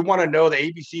 everything that you want to know, the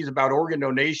ABCs about organ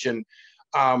donation.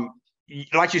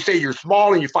 Like you say, you're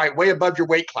small and you fight way above your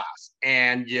weight class,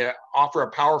 and you offer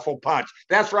a powerful punch.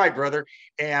 That's right, brother.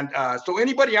 And so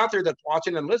anybody out there that's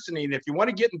watching and listening, if you want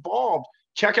to get involved,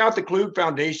 check out the Klug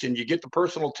Foundation. You get the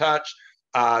personal touch.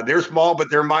 They're small, but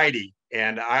they're mighty.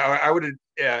 And I would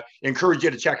encourage you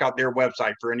to check out their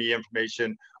website for any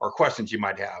information or questions you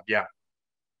might have. Yeah.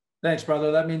 Thanks,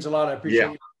 brother. That means a lot. I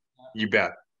appreciate it. You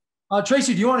bet.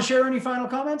 Tracy, do you want to share any final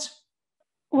comments?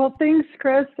 Well, thanks,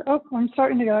 Chris. Oh, I'm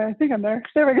starting to go. I think I'm there.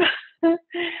 There we go.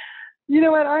 You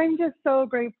know what? I'm just so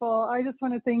grateful. I just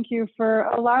want to thank you for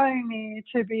allowing me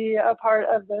to be a part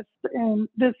of this in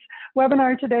this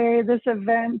webinar today, this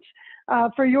event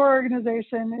for your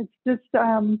organization. It's just,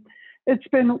 it's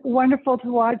been wonderful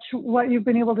to watch what you've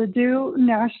been able to do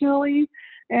nationally.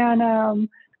 And,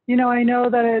 you know, I know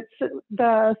that it's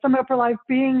the Summit for Life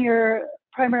being your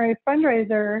primary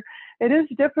fundraiser. It is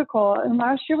difficult, and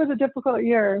last year was a difficult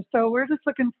year. So we're just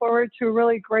looking forward to a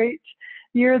really great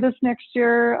year this next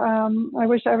year. I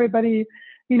wish everybody,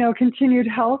 you know, continued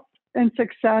health and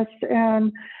success.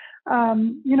 And,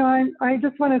 you know, I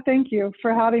just want to thank you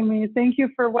for having me. Thank you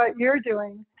for what you're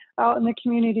doing out in the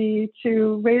community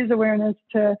to raise awareness,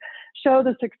 to show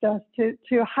the success,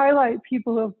 to highlight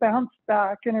people who have bounced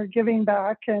back and are giving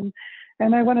back. And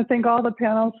I want to thank all the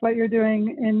panels, what you're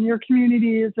doing in your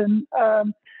communities and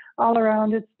all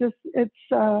around. It's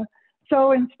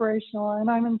so inspirational, and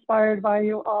I'm inspired by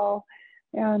you all.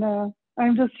 And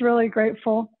I'm just really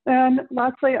grateful. And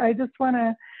lastly, I just want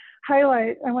to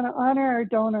highlight, I want to honor our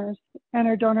donors and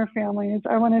our donor families.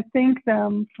 I want to thank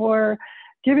them for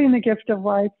giving the gift of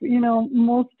life. You know,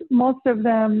 most of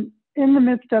them, in the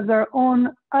midst of their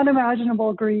own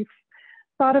unimaginable grief,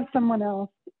 thought of someone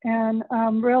else and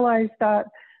realized that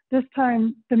this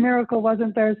time the miracle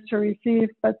wasn't theirs to receive,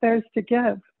 but theirs to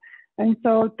give. And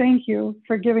so thank you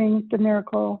for giving the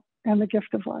miracle and the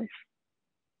gift of life.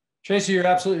 Tracy, you're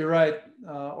absolutely right.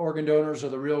 Organ donors are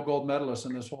the real gold medalists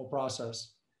in this whole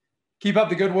process. Keep up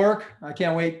the good work. I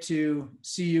can't wait to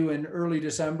see you in early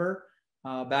December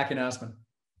back in Aspen.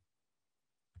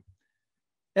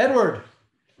 Edward,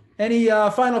 any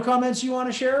final comments you want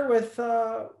to share with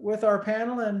our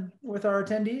panel and with our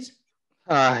attendees?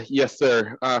 Yes,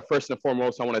 sir. First and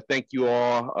foremost, I want to thank you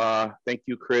all. Thank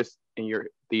you, Chris, and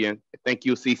thank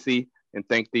you, CC, and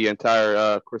thank the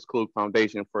entire Chris Klug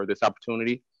Foundation for this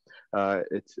opportunity.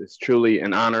 It's truly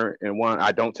an honor and one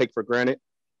I don't take for granted.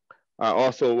 I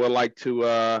also would like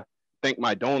to thank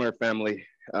my donor family,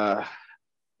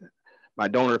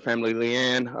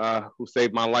 Leanne, who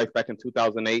saved my life back in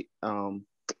 2008.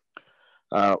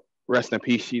 Rest in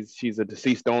peace. She's a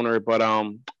deceased donor, but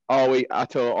I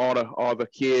tell all the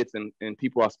kids and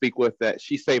people I speak with that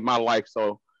she saved my life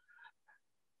so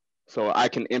I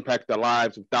can impact the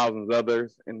lives of thousands of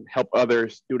others and help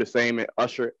others do the same and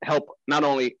help not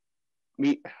only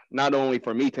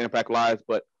for me to impact lives,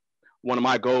 but one of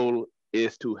my goals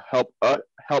is to help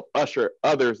usher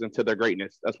others into their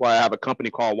greatness. That's why I have a company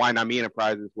called Why Not Me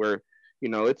Enterprises, where, you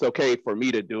know, it's okay for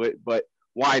me to do it, but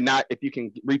why not, if you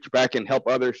can reach back and help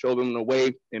others, show them the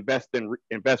way, invest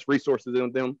resources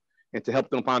in them, and to help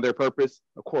them find their purpose,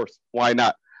 of course, why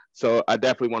not? So I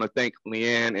definitely want to thank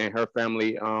Leanne and her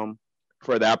family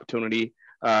for the opportunity.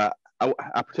 I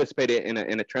participated in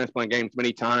a transplant games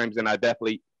many times, and I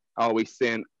always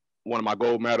send one of my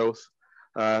gold medals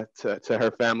to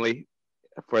her family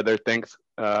for their thanks,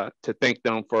 to thank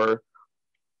them for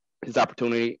this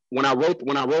opportunity. When I wrote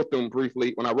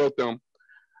them,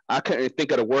 I couldn't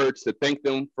think of the words to thank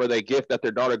them for the gift that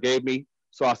their daughter gave me.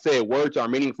 So I said, words are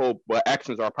meaningful, but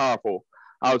actions are powerful.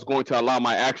 I was going to allow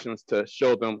my actions to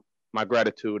show them my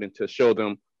gratitude and to show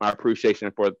them my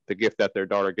appreciation for the gift that their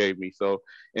daughter gave me. So,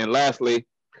 and lastly,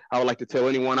 I would like to tell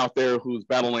anyone out there who's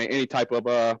battling any type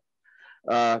of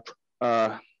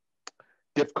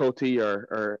difficulty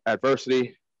or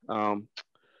adversity,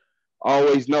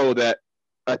 always know that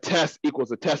a test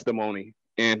equals a testimony.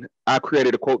 And I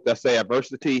created a quote that say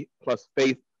adversity plus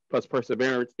faith plus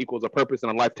perseverance equals a purpose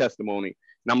and a life testimony.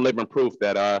 And I'm living proof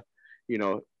that, you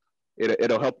know,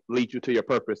 it'll help lead you to your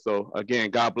purpose. So again,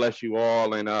 God bless you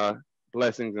all, and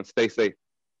blessings, and stay safe.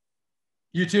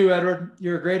 You too, Edward.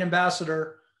 You're a great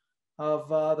ambassador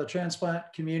of the transplant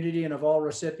community and of all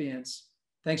recipients.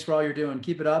 Thanks for all you're doing.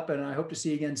 Keep it up, and I hope to see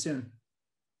you again soon.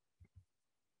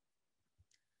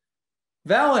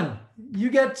 Valen,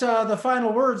 you get the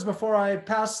final words before I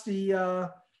pass the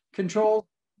control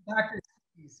back to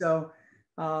you. So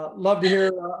love to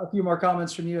hear a few more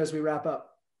comments from you as we wrap up.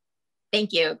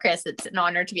 Thank you, Chris. It's an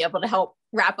honor to be able to help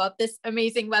wrap up this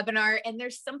amazing webinar. And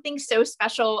there's something so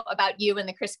special about you and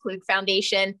the Chris Klug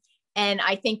Foundation. And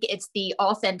I think it's the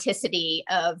authenticity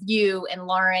of you and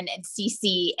Lauren and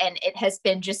Cece. And it has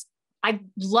been just, I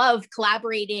love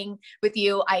collaborating with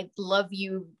you. I love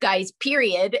you guys,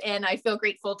 period. And I feel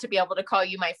grateful to be able to call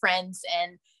you my friends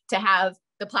and to have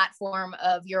the platform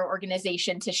of your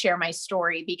organization to share my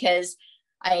story, because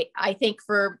I think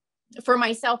for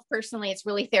myself personally, it's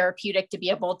really therapeutic to be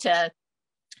able to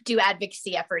do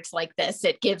advocacy efforts like this.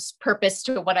 It gives purpose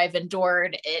to what I've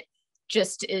endured. It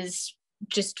just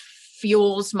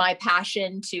fuels my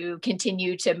passion to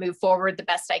continue to move forward the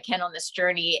best I can on this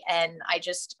journey. And I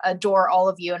just adore all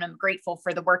of you, and I'm grateful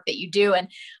for the work that you do. And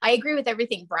I agree with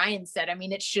everything Brian said. I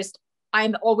mean, it's just,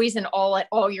 I'm always in awe at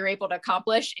all you're able to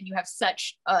accomplish, and you have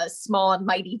such a small and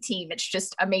mighty team. It's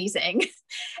just amazing.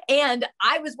 And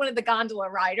I was one of the gondola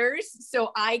riders,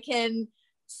 so I can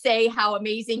say how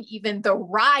amazing even the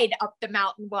ride up the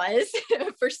mountain was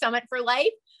for Summit for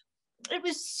Life. It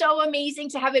was so amazing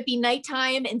to have it be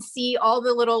nighttime and see all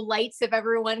the little lights of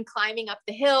everyone climbing up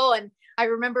the hill. And I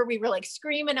remember we were like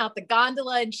screaming out the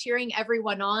gondola and cheering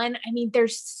everyone on. I mean,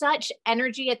 there's such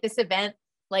energy at this event,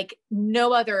 like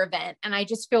no other event. And I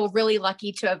just feel really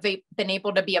lucky to have been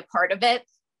able to be a part of it.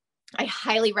 I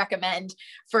highly recommend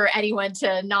for anyone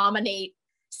to nominate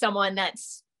someone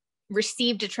that's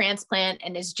received a transplant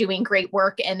and is doing great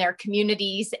work in their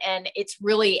communities. And it's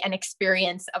really an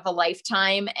experience of a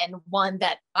lifetime, and one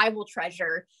that I will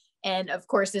treasure. And of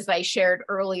course, as I shared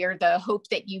earlier, the hope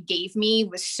that you gave me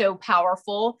was so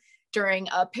powerful during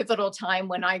a pivotal time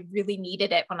when I really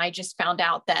needed it, when I just found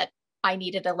out that I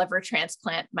needed a liver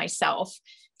transplant myself.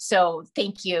 So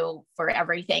thank you for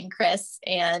everything, Chris.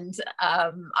 And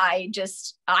I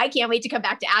can't wait to come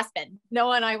back to Aspen.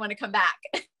 Noah and I want to come back.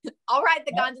 I'll ride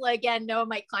the gondola again. Noah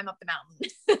might climb up the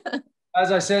mountain.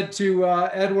 As I said to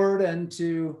Edward and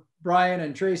to Brian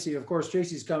and Tracy, of course,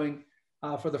 Tracy's coming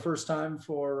for the first time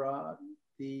for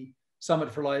the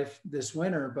Summit for Life this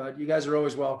winter, but you guys are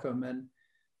always welcome. And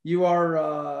you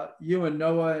and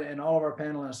Noah and all of our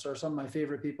panelists are some of my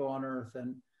favorite people on earth.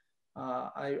 And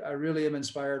I really am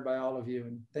inspired by all of you.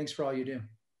 And thanks for all you do.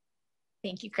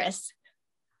 Thank you, Chris.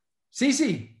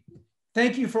 Cece,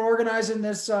 thank you for organizing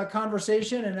this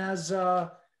conversation. And as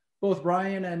both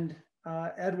Brian and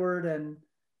Edward and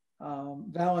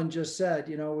Valen just said,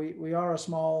 you know, we are a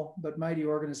small but mighty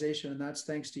organization, and that's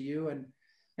thanks to you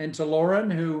and to Lauren,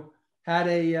 who had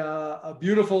a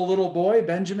beautiful little boy,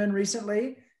 Benjamin,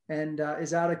 recently, and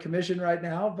is out of commission right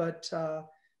now. But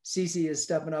Cece is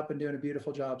stepping up and doing a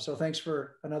beautiful job. So thanks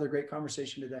for another great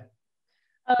conversation today.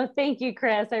 Oh, thank you,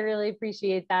 Chris. I really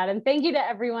appreciate that. And thank you to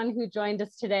everyone who joined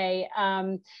us today.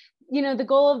 You know, the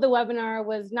goal of the webinar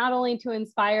was not only to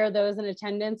inspire those in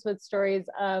attendance with stories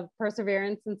of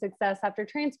perseverance and success after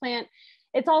transplant,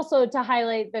 it's also to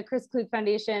highlight the Chris Klug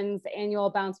Foundation's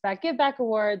annual Bounce Back Give Back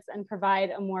Awards and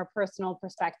provide a more personal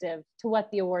perspective to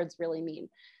what the awards really mean.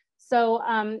 So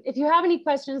if you have any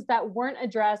questions that weren't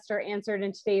addressed or answered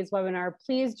in today's webinar,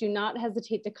 please do not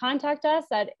hesitate to contact us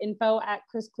at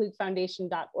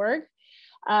info@chrisklugfoundation.org.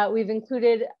 We've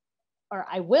included, or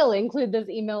I will include, this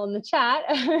email in the chat.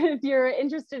 If you're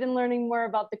interested in learning more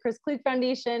about the Chris Klug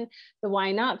Foundation, the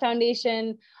Why Not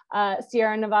Foundation,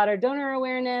 Sierra Nevada Donor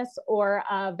Awareness, or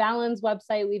Valen's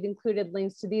website, we've included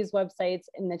links to these websites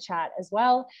in the chat as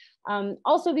well.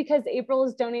 Also, because April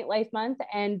is Donate Life Month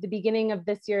and the beginning of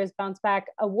this year's Bounce Back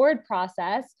Award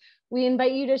process, we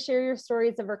invite you to share your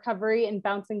stories of recovery and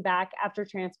bouncing back after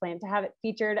transplant to have it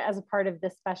featured as a part of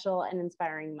this special and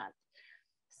inspiring month.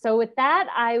 So with that,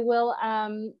 I will,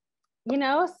 you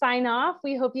know, sign off.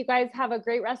 We hope you guys have a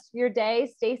great rest of your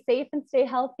day. Stay safe and stay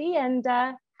healthy, and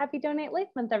happy Donate Life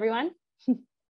Month, everyone.